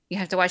you. You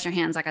have to wash your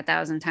hands like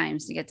 1,000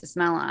 times to get the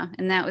smell off.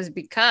 And that was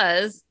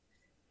because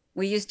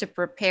we used to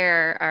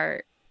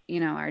prepare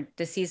our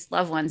deceased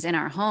loved ones in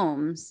our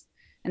homes,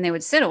 and they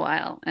would sit a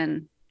while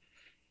and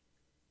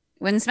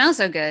wouldn't smell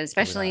so good,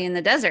 especially in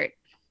the desert.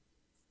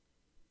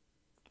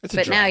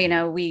 But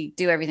now, we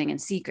do everything in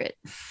secret.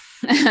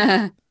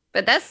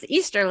 But that's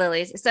Easter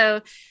lilies.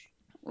 So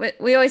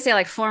we always say,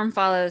 like, form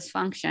follows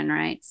function,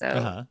 right?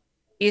 So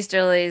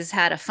Easter lilies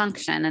had a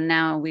function, and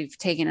now we've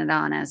taken it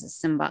on as a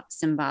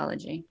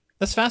symbology.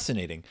 That's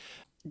fascinating.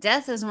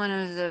 Death is one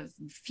of the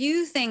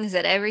few things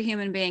that every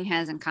human being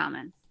has in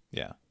common.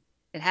 Yeah.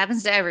 It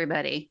happens to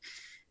everybody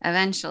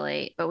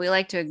eventually, but we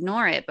like to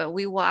ignore it. But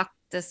we walk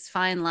this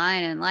fine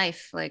line in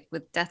life, like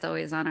with death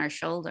always on our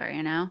shoulder,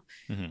 you know?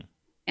 Hmm.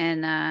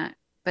 And,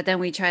 but then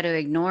we try to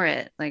ignore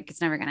it like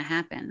it's never going to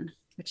happen,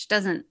 which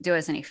doesn't do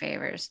us any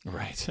favors.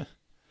 Right.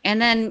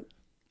 And then,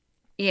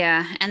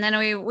 yeah. And then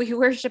we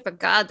worship a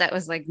God that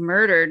was like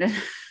murdered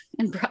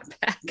and brought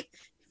back.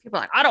 People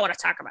are like, I don't want to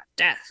talk about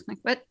death. I'm like,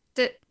 what?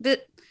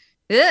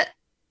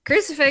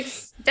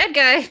 Crucifix, dead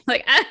guy.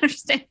 Like, I don't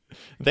understand.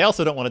 They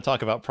also don't want to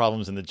talk about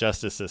problems in the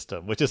justice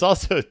system, which is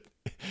also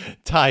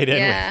tied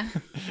in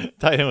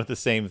with the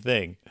same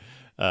thing.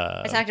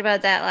 I talked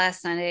about that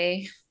last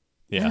Sunday.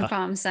 Yeah.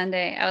 Palm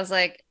Sunday. I was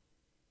like,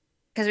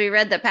 because we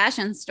read the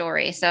Passion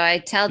story. So I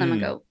tell them, I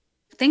go,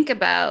 think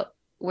about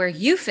where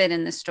you fit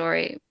in the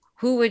story.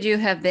 Who would you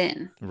have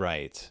been?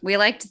 Right. We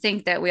like to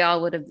think that we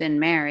all would have been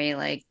Mary,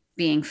 like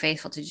being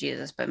faithful to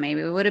Jesus, but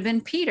maybe we would have been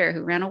Peter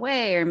who ran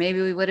away, or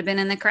maybe we would have been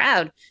in the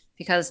crowd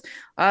because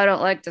I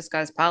don't like this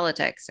guy's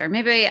politics. Or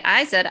maybe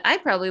I said I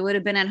probably would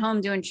have been at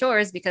home doing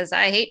chores because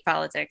I hate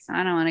politics and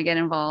I don't want to get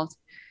involved.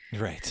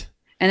 Right.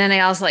 And then they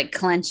also like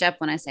clench up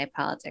when I say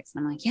politics.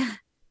 And I'm like, yeah,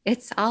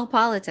 it's all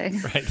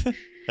politics. Right.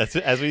 That's,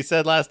 as we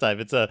said last time,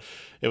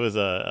 it was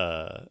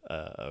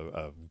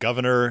a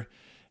governor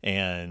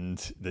and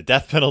the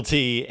death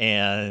penalty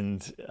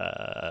and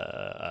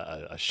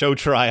a show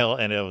trial,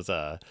 and there was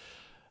a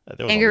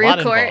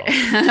lot court. involved.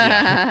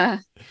 Yeah.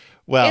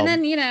 Well, and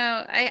then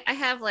I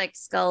have like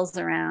skulls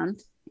around.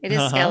 It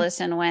is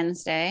Skeleton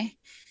Wednesday,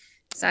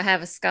 so I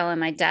have a skull on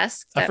my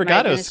desk. I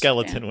forgot it was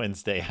Skeleton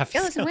Wednesday.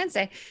 Skeleton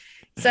Wednesday.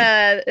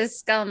 So this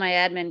skull my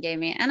admin gave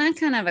me, and I'm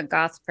kind of a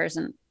goth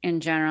person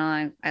in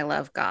general. I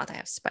love goth. I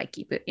have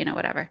spiky boot,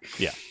 whatever.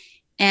 Yeah.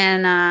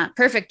 And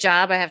perfect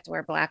job. I have to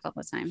wear black all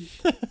the time.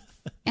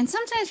 And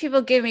sometimes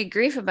people give me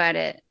grief about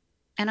it.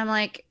 And I'm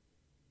like,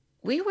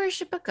 we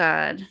worship a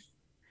God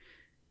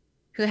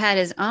who had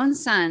his own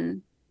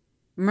son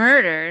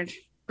murdered,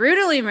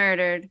 brutally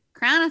murdered,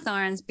 crown of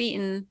thorns,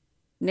 beaten,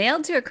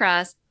 nailed to a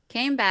cross,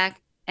 came back,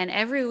 and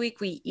every week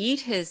we eat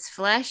his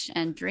flesh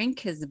and drink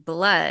his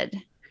blood.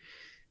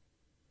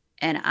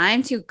 And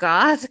I'm too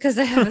goth because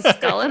I have a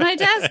skull on my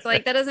desk.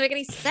 Like, that doesn't make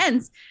any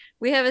sense.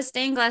 We have a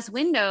stained glass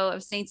window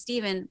of St.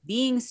 Stephen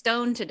being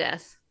stoned to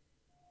death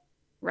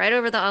right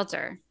over the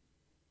altar.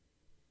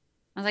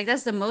 I was like,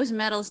 that's the most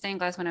metal stained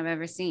glass one I've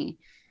ever seen.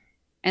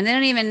 And they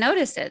don't even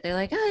notice it. They're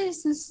like, oh,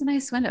 this is a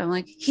nice window. I'm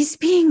like, he's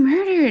being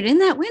murdered in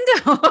that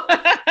window.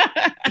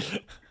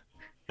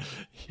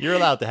 You're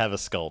allowed to have a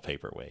skull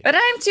paperweight. But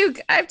I'm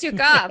too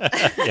goth.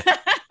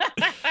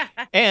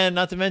 And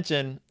not to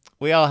mention,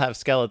 we all have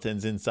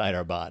skeletons inside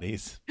our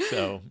bodies.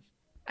 So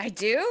I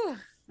do.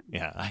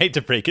 Yeah, I hate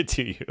to break it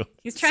to you.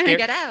 He's trying to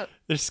get out.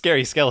 There's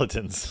scary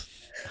skeletons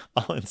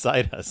all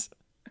inside us.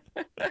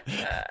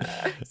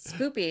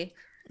 Spoopy.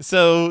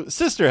 So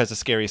Sister has a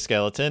scary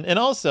skeleton, and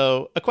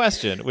also a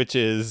question, which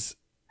is,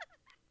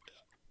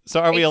 so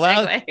are we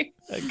allowed? Segue.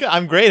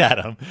 I'm great at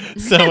them.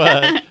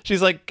 So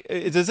she's like,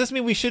 does this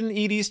mean we shouldn't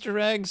eat Easter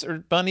eggs or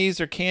bunnies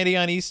or candy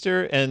on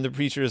Easter? And the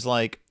preacher is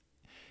like,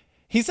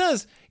 he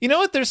says, you know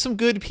what? There's some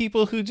good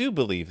people who do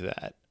believe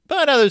that,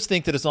 but others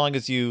think that as long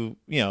as you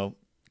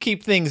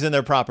keep things in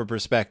their proper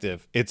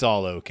perspective, it's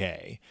all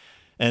okay.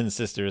 And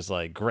Sister is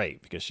like,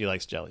 great, because she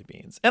likes jelly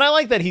beans. And I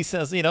like that he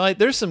says,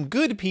 there's some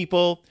good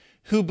people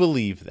who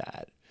believe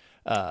that.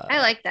 I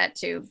like that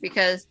too,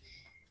 because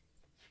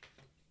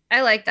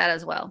I like that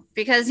as well.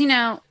 Because,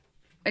 I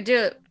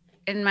do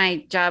in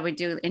my job, we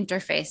do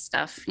interfaith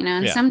stuff,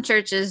 and some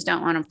churches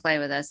don't want to play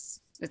with us.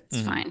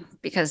 It's fine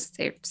because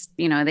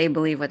they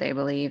believe what they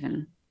believe,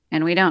 and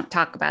we don't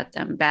talk about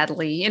them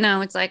badly.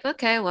 It's like,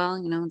 okay,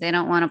 well, they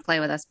don't want to play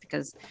with us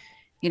because,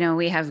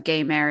 we have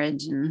gay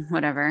marriage and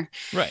whatever.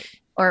 Right.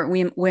 Or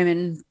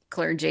women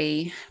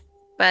clergy.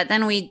 But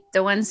then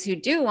the ones who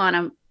do want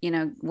to,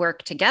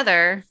 work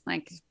together,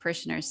 like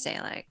parishioners say,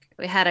 like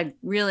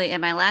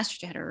in my last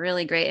church, I had a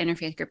really great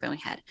interfaith group, and we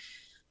had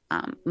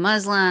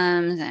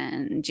Muslims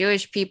and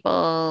Jewish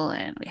people,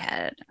 and we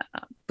had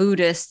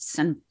Buddhists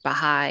and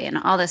Baha'i and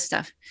all this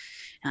stuff.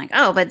 And like,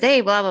 oh, but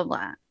they blah, blah,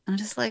 blah. I'm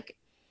just like,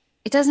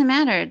 it doesn't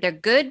matter. They're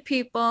good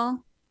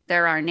people.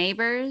 They're our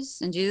neighbors.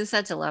 And Jesus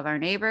said to love our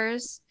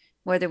neighbors,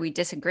 whether we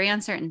disagree on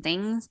certain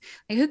things.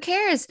 Like, who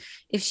cares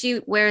if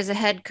she wears a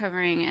head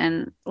covering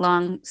and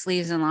long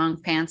sleeves and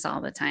long pants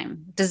all the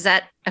time? Does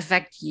that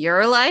affect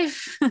your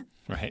life?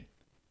 Right.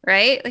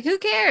 Right? Like, who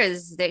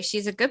cares that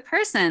she's a good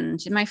person?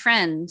 She's my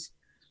friend.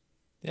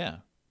 Yeah.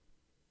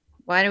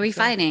 Why are we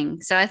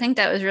fighting? So I think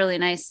that was really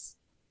nice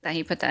that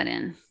he put that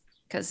in,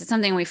 because it's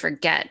something we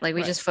forget. Like,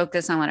 we just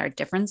focus on what our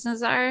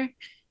differences are.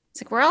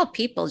 It's like, we're all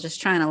people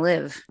just trying to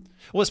live.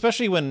 Well,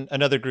 especially when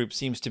another group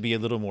seems to be a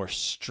little more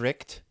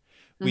strict,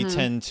 we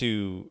tend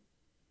to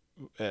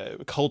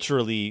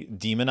culturally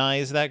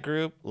demonize that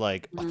group.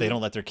 Like, oh, they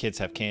don't let their kids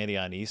have candy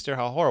on Easter.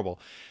 How horrible.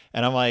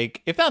 And I'm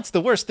like, if that's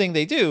the worst thing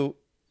they do,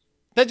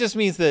 that just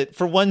means that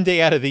for one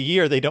day out of the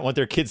year, they don't want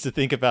their kids to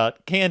think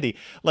about candy.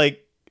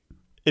 Like,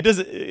 it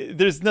doesn't,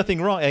 there's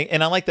nothing wrong.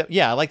 And I like that.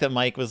 Yeah. I like that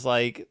Mike was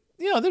like,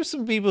 there's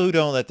some people who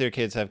don't let their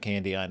kids have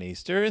candy on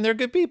Easter, and they're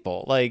good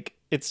people. Like,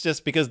 it's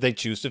just because they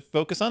choose to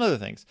focus on other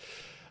things.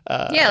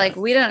 Yeah, like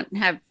we don't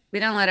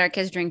let our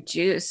kids drink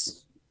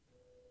juice.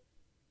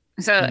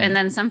 So, and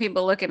then some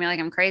people look at me like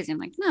I'm crazy. I'm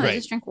like, no, they Right.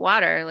 just drink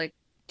water. Like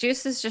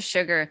juice is just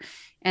sugar.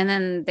 And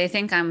then they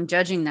think I'm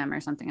judging them or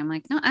something. I'm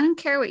like, no, I don't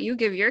care what you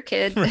give your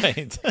kid.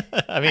 Right.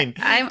 I mean,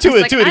 I'm to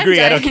like, a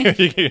degree, I don't I'm care. What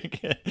you give your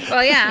kid.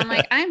 Well, yeah, I'm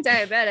like, I'm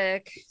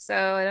diabetic, so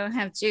I don't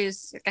have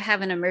juice. Like, I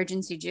have an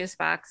emergency juice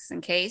box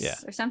in case Yeah.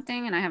 or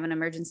something, and I have an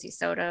emergency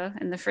soda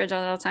in the fridge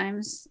at all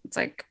times. It's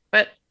like,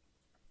 but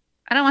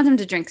I don't want them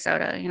to drink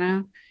soda, you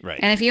know? Right.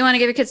 And if you want to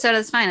give your kid soda,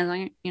 that's fine. As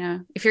long, you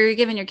know, if you're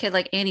giving your kid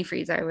like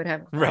antifreeze, I would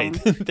have a Right.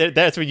 problem.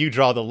 That's where you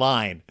draw the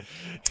line.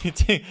 You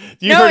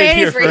No heard it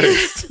here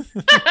antifreeze.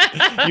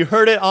 first. You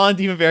heard it on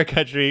Deep in Bear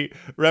Country.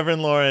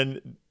 Reverend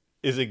Lauren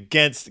is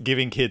against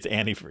giving kids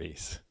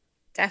antifreeze.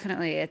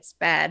 Definitely, it's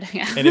bad.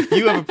 Yeah. And if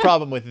you have a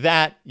problem with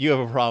that, you have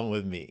a problem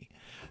with me.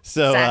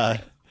 So,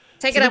 Exactly.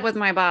 Take it up with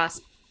my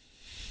boss.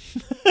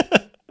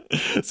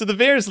 so the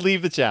Bears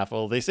leave the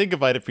chapel. They say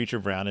goodbye to Preacher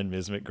Brown and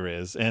Ms.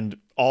 McGrizz and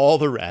all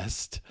the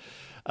rest.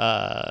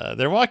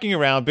 They're walking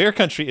around. Bear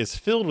Country is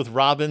filled with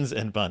robins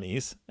and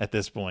bunnies at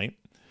this point.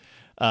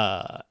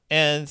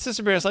 And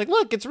Sister Bear's like,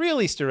 look, it's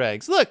real Easter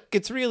eggs. Look,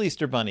 it's real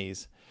Easter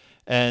bunnies.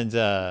 And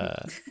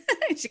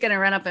She's gonna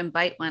run up and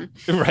bite one.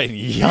 right,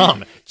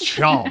 yum,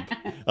 chomp,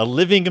 a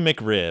living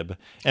McRib.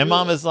 And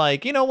Mama's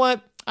like, you know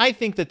what? I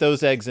think that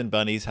those eggs and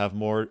bunnies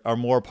are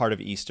more part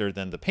of Easter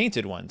than the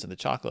painted ones and the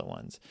chocolate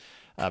ones,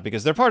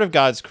 because they're part of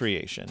God's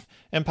creation.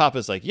 And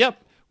Papa's like,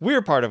 yep,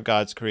 we're part of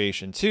God's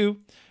creation too.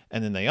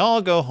 And then they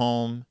all go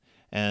home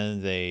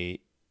and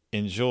they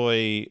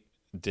enjoy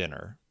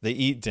dinner. They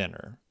eat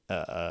dinner.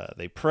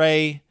 They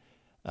pray,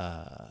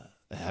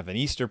 have an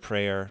Easter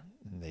prayer.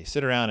 They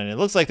sit around and it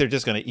looks like they're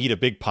just going to eat a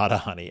big pot of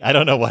honey. I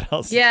don't know what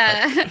else.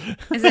 Yeah.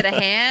 Is it a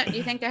ham?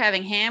 You think they're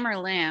having ham or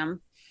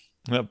lamb?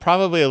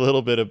 Probably a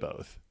little bit of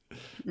both.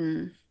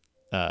 Mm.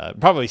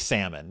 Probably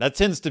salmon. That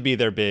tends to be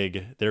their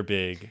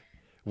big.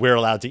 We're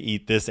allowed to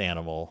eat this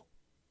animal.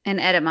 And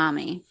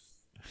edamame.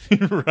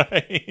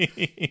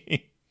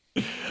 Right.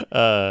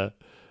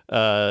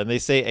 They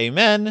say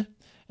amen,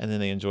 and then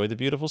they enjoy the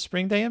beautiful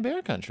spring day in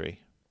Bear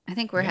Country. I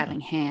think we're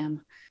having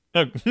ham.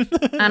 On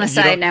On a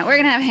side note, we're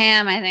gonna have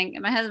ham. I think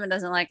my husband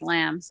doesn't like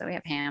lamb, so we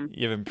have ham.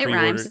 You haven't It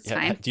pre-ordered. rhymes. It's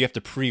fine. Do you have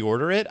to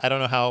pre-order it? I don't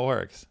know how it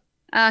works.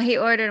 He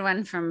ordered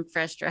one from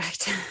Fresh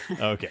Direct.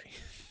 Okay.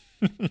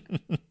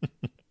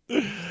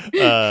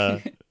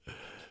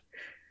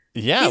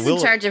 Yeah, He's in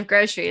charge of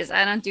groceries.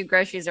 I don't do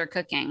groceries or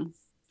cooking.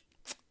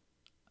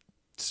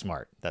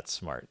 Smart. That's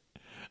smart.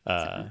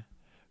 Well,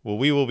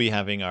 we will be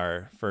having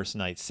our first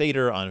night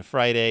Seder on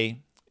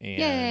Friday,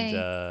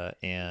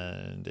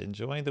 and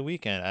enjoying the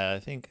weekend. I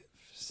think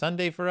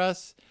Sunday for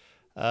us,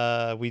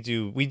 we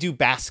do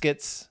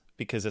baskets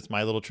because it's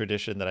my little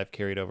tradition that I've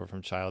carried over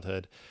from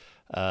childhood.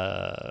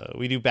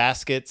 We do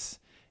baskets,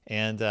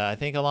 and I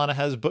think Alana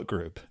has book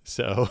group.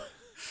 So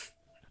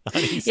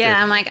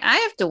yeah, I'm like, I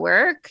have to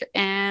work,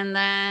 and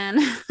then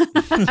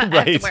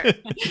right.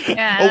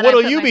 Yeah. Oh, what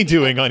will you be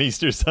doing on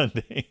Easter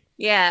Sunday?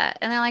 Yeah,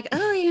 and they're like,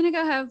 "Oh, you're gonna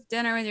go have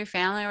dinner with your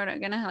family, or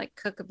gonna like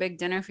cook a big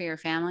dinner for your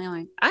family?" I'm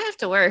like, "I have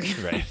to work.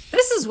 Right.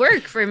 This is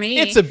work for me.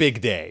 It's a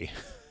big day."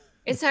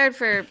 It's hard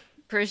for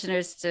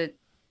parishioners to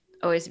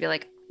always be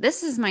like,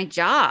 "This is my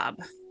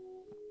job."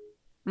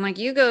 I'm like,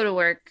 "You go to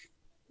work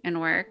and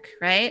work,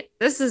 right?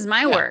 This is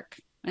my work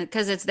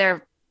because it's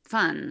their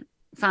fun,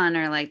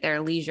 or like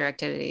their leisure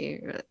activity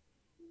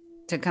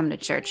to come to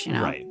church, you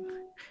know." Right.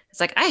 It's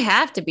like, I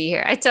have to be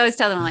here. I always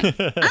tell them, I'm like,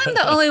 I'm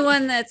the only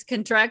one that's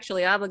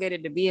contractually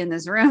obligated to be in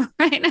this room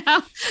right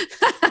now.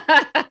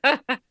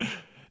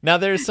 Now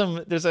there's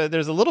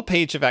a little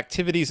page of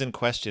activities and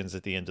questions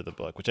at the end of the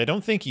book, which I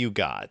don't think you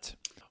got.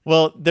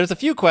 Well, there's a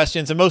few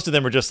questions, and most of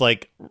them are just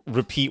like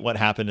repeat what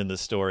happened in the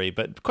story.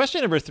 But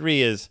question number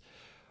 3 is,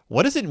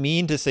 what does it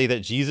mean to say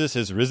that Jesus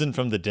has risen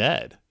from the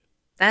dead?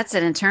 That's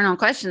an internal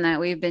question that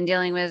we've been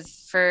dealing with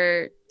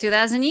for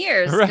 2,000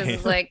 years. Right.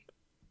 Because like,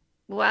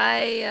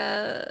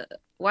 why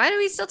do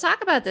we still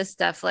talk about this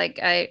stuff? Like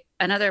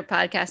another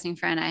podcasting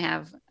friend I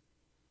have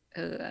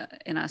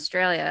in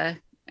Australia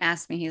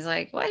asked me, he's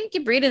like, why do you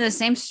keep reading the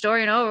same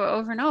story and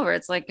over and over?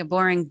 It's like a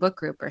boring book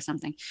group or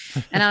something.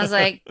 And I was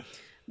like,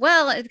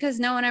 well, because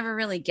no one ever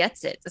really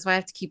gets it. That's why I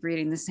have to keep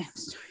reading the same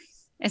story.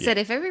 I said,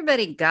 if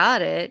everybody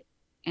got it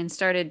and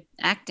started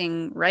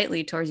acting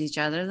rightly towards each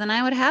other, then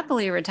I would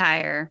happily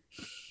retire.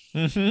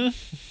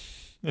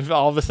 Mm-hmm. If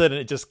all of a sudden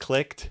it just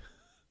clicked.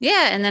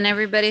 Yeah, and then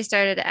everybody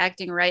started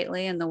acting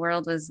rightly and the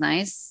world was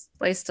nice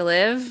place to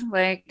live.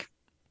 Like,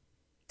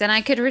 then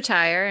I could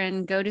retire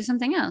and go do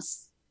something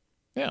else.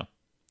 Yeah.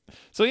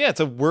 So yeah, it's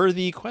a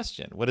worthy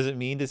question. What does it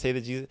mean to say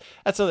that Jesus?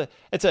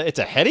 It's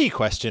a heady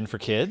question for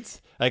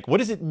kids. Like, what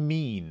does it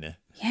mean?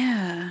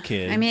 Yeah.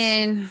 Kids. I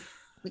mean,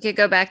 we could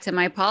go back to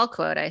my Paul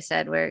quote I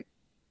said, where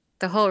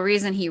the whole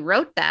reason he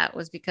wrote that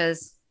was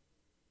because,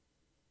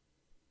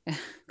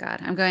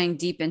 God, I'm going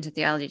deep into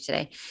theology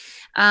today.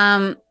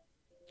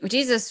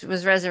 Jesus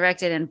was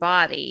resurrected in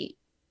body,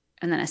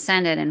 and then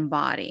ascended in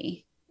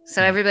body.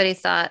 So everybody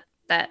thought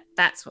that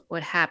that's what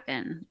would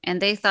happen.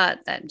 And they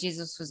thought that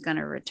Jesus was going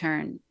to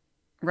return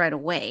right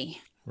away.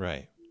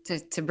 Right.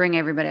 To bring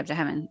everybody up to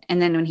heaven.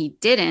 And then when he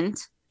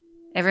didn't,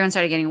 everyone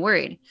started getting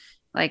worried.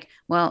 Like,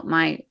 well,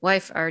 my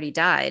wife already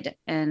died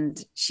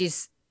and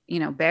she's,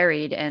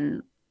 buried.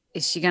 And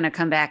is she going to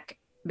come back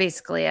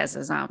basically as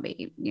a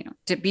zombie,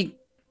 to be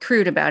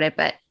crude about it.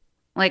 But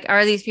like,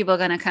 are these people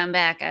going to come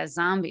back as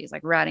zombies,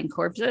 like rotting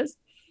corpses?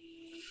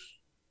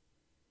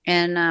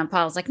 And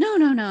Paul's like,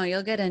 no,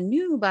 you'll get a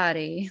new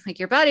body. Like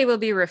your body will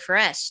be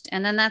refreshed.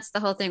 And then that's the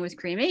whole thing with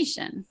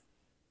cremation,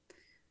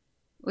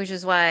 which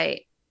is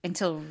why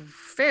until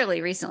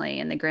fairly recently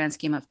in the grand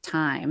scheme of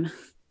time,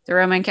 the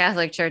Roman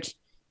Catholic Church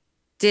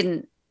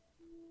didn't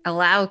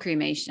allow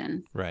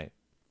cremation. Right.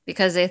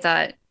 Because they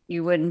thought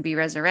you wouldn't be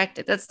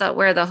resurrected. That's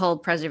where the whole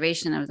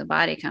preservation of the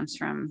body comes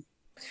from,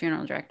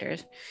 funeral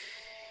directors.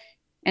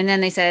 And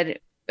then they said,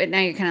 but now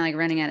you're kind of like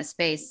running out of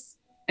space.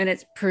 And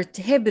it's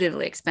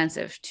prohibitively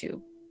expensive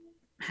to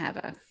have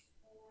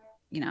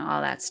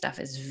all that stuff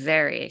is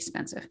very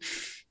expensive.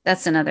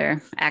 That's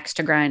another axe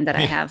to grind that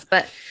I have.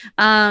 But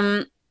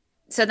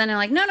so then they're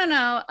like, no,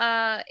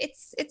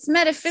 it's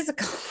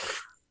metaphysical.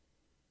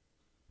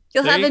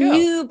 You'll have a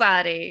new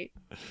body.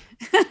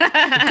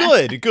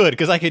 Good,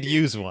 because I could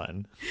use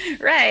one.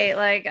 Right.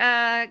 Like,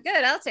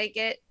 good, I'll take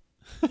it.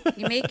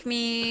 You make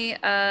me,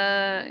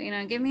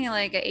 give me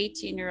like an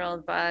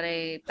 18-year-old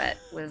body, but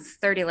with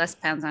 30 less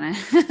pounds on it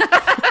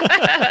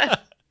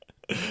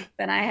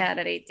than I had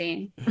at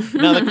 18.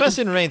 Now the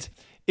question remains,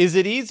 is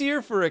it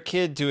easier for a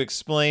kid to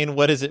explain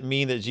what does it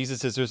mean that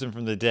Jesus has risen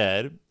from the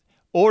dead?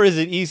 Or is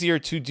it easier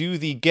to do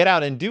the get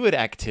out and do it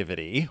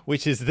activity,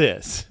 which is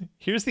this?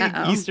 Here's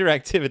the Easter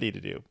activity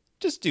to do.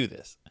 Just do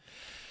this.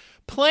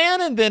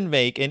 Plan and then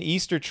make an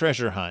Easter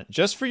treasure hunt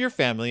just for your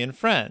family and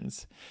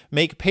friends.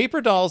 Make paper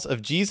dolls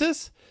of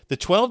Jesus, the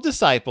 12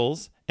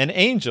 disciples, an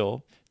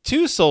angel,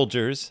 2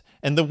 soldiers,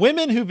 and the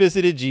women who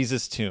visited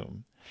Jesus'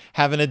 tomb.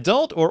 Have an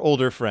adult or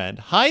older friend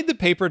hide the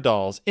paper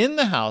dolls in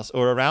the house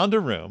or around a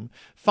room,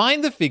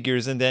 find the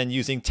figures, and then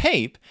using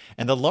tape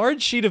and a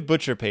large sheet of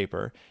butcher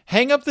paper,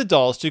 hang up the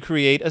dolls to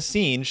create a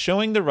scene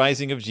showing the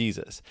rising of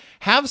Jesus.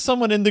 Have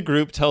someone in the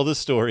group tell the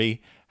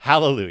story,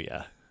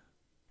 Hallelujah.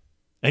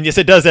 And yes,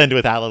 it does end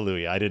with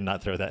Hallelujah. I did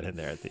not throw that in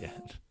there at the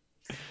end.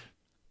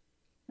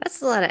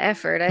 That's a lot of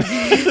effort. To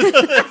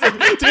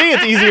me,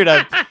 it's easier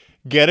to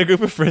get a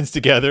group of friends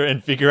together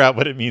and figure out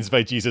what it means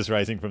by Jesus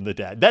rising from the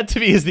dead. That to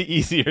me is the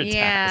easier task.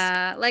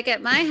 Yeah, like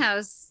at my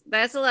house,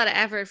 that's a lot of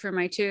effort for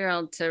my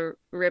 2-year-old to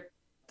rip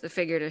the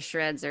figure to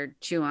shreds or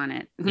chew on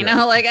it. You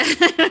know, like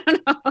I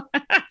don't know.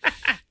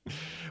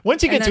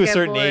 Once you get to a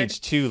certain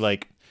age, too,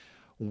 like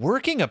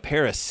working a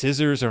pair of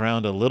scissors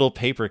around a little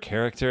paper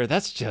character,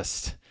 that's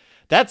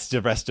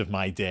the rest of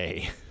my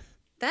day.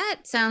 That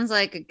sounds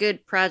like a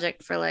good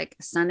project for like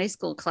a Sunday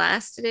school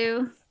class to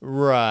do.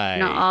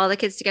 Right. All the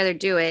kids together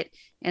do it.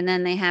 And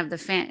then they have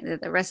the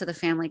rest of the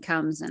family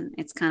comes and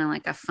it's kind of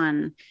like a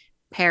fun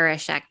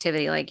parish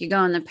activity. Like you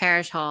go in the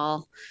parish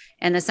hall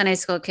and the Sunday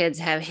school kids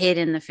have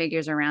hidden the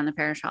figures around the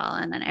parish hall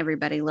and then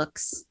everybody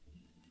looks.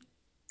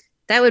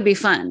 That would be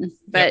fun.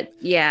 But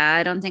yeah,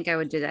 I don't think I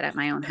would do that at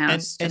my own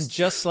house. And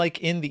just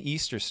like in the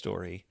Easter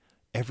story,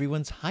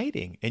 everyone's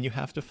hiding and you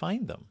have to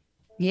find them.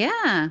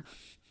 Yeah.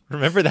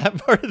 Remember that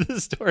part of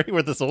the story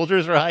where the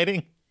soldiers were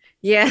hiding?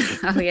 Yeah.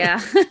 Oh, yeah.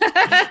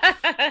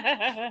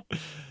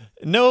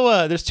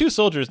 No, there's 2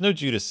 soldiers. No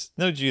Judas.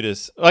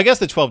 Well, I guess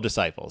the 12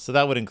 disciples. So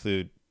that would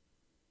include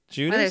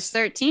Judas. Well, there's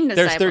 13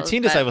 disciples. There's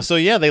 13 disciples. So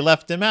yeah, they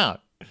left him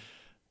out.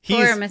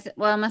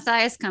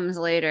 Matthias comes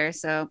later.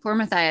 So poor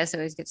Matthias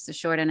always gets the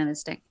short end of the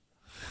stick.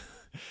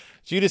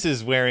 Judas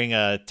is wearing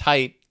a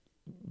tight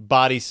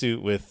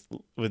bodysuit with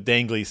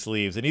dangly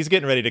sleeves, and he's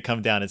getting ready to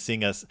come down and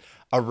sing us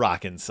a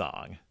rockin'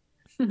 song.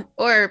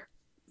 Or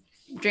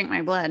drink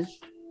my blood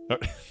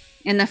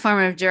in the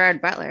form of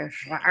Gerard Butler.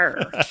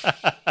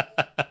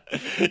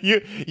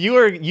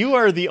 You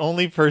are the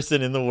only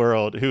person in the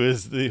world who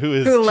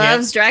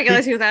loves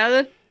Dracula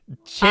 2000.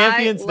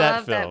 Champions I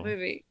love that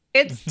movie.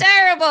 It's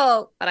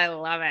terrible, but I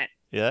love it.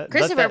 Yeah,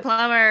 Christopher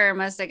Plummer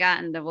must have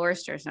gotten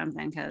divorced or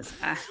something because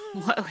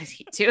what was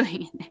he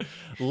doing?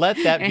 Let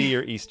that be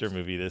your Easter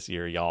movie this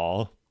year,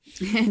 y'all.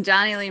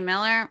 Johnny Lee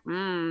Miller,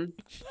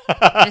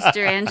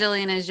 Mr.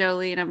 Angelina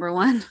Jolie,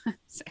 #1.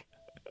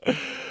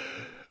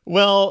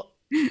 Well,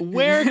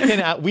 where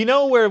can we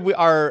know where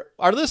our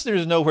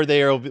listeners know where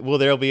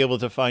they'll be able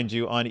to find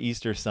you on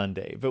Easter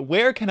Sunday? But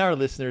where can our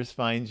listeners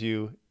find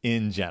you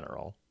in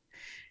general?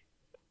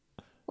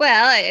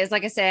 Well, it's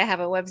like I say, I have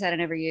a website I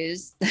never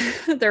use,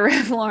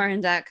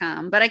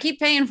 therevlauren.com, but I keep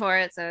paying for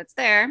it, so it's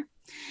there.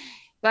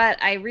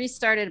 But I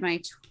restarted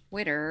my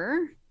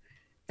Twitter.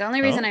 The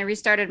only reason I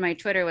restarted my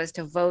Twitter was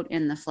to vote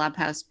in the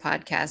Flophouse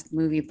podcast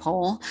movie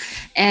poll.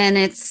 And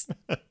it's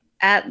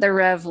at the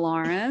Rev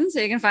Lauren. So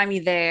you can find me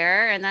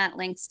there. And that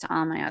links to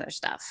all my other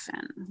stuff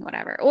and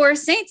whatever. Or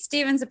St.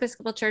 Stephen's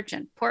Episcopal Church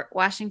in Port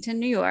Washington,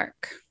 New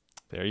York.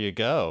 There you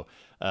go.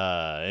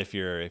 If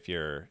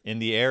you're in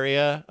the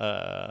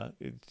area,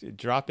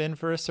 drop in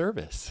for a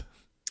service.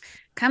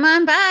 Come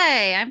on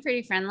by. I'm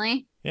pretty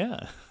friendly.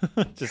 Yeah.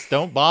 Just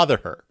don't bother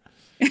her.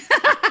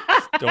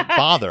 Don't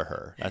bother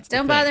her.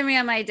 Don't bother me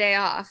on my day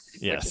off,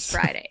 yes. which is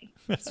Friday.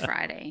 It's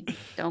Friday.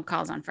 Don't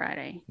calls on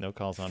Friday. No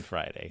calls on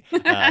Friday.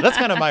 That's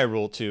kind of my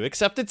rule too,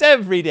 except it's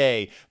every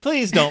day.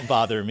 Please don't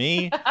bother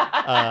me.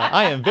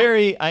 I am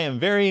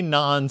very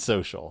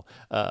non-social.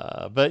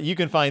 But you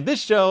can find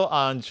this show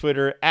on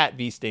Twitter at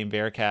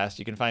 @VStainBearcast.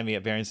 You can find me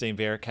at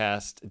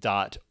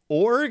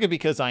Berenstain.Bearcast.org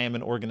because I am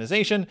an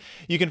organization.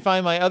 You can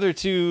find my other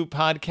two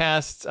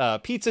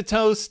podcasts, Pizza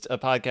Toast, a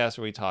podcast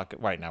where we talk,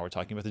 right now we're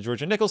talking about the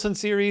Georgia Nicholson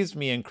series,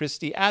 me and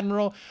Christy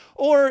Admiral,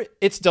 or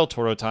It's Del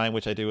Toro Time,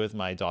 which I do with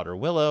my daughter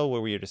Willow,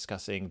 where we are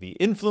discussing the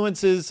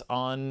influences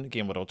on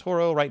Guillermo del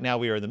Toro. Right now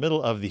we are in the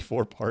middle of the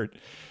 4-part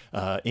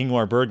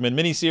Ingmar Bergman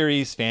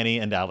miniseries, Fanny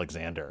and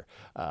Alexander,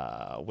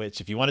 which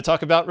if you want to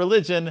talk about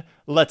religion,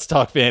 let's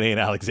talk Fanny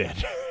and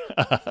Alexander.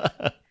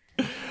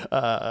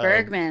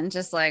 Bergman,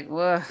 just like,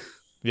 whoa.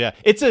 Yeah,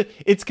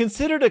 it's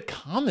considered a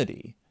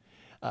comedy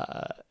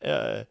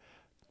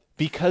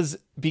because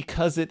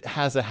it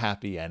has a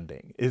happy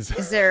ending. Is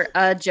there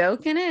a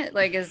joke in it?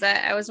 Like, is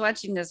that, I was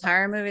watching this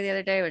horror movie the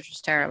other day, which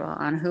was terrible,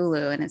 on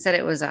Hulu, and it said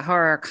it was a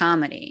horror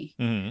comedy.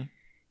 Mm-hmm.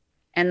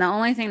 And the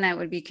only thing that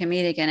would be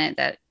comedic in it,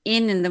 that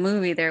in the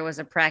movie there was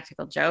a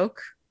practical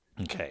joke.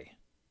 Okay.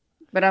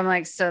 But I'm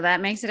like, so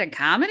that makes it a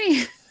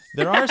comedy?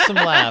 There are some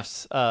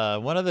laughs.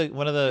 One of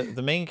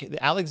the main,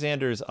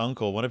 Alexander's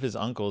uncle, one of his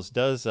uncles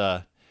does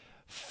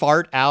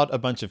fart out a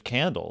bunch of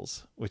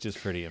candles, which is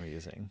pretty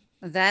amusing.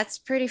 That's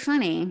pretty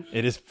funny.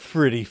 It is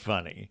pretty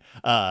funny.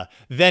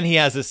 Then he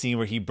has a scene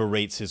where he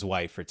berates his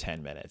wife for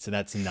 10 minutes, and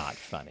that's not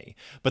funny.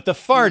 But the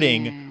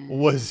farting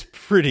was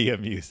pretty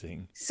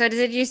amusing. So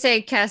did you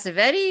say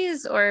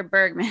Cassavetes or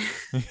Bergman?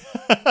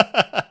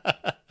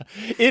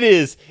 It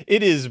is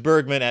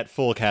Bergman at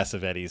full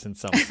Cassavetes in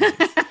some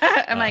sense.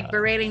 I'm like,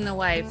 berating the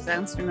wife.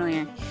 Sounds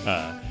familiar.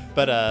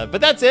 But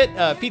that's it.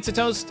 Pizza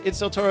Toast, It's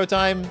Del Toro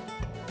Time.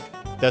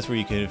 That's where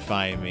you can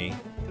find me.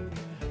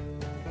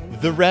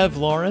 The Rev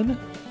Lauren.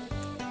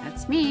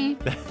 That's me.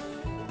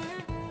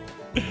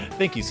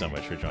 Thank you so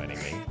much for joining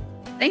me.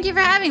 Thank you for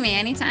having me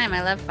anytime.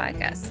 I love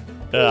podcasts.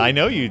 I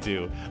know you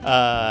do.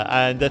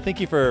 And thank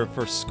you for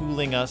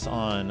schooling us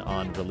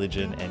on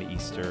religion and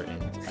Easter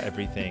and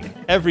everything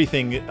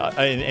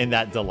in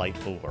that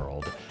delightful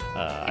world.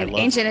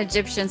 Ancient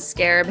Egyptian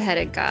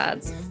scarab-headed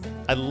gods.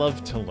 I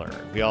love to learn.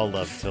 We all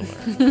love to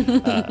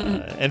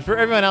learn. And for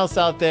everyone else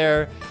out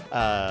there,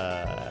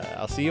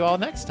 I'll see you all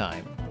next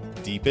time,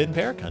 deep in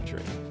Bear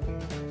Country.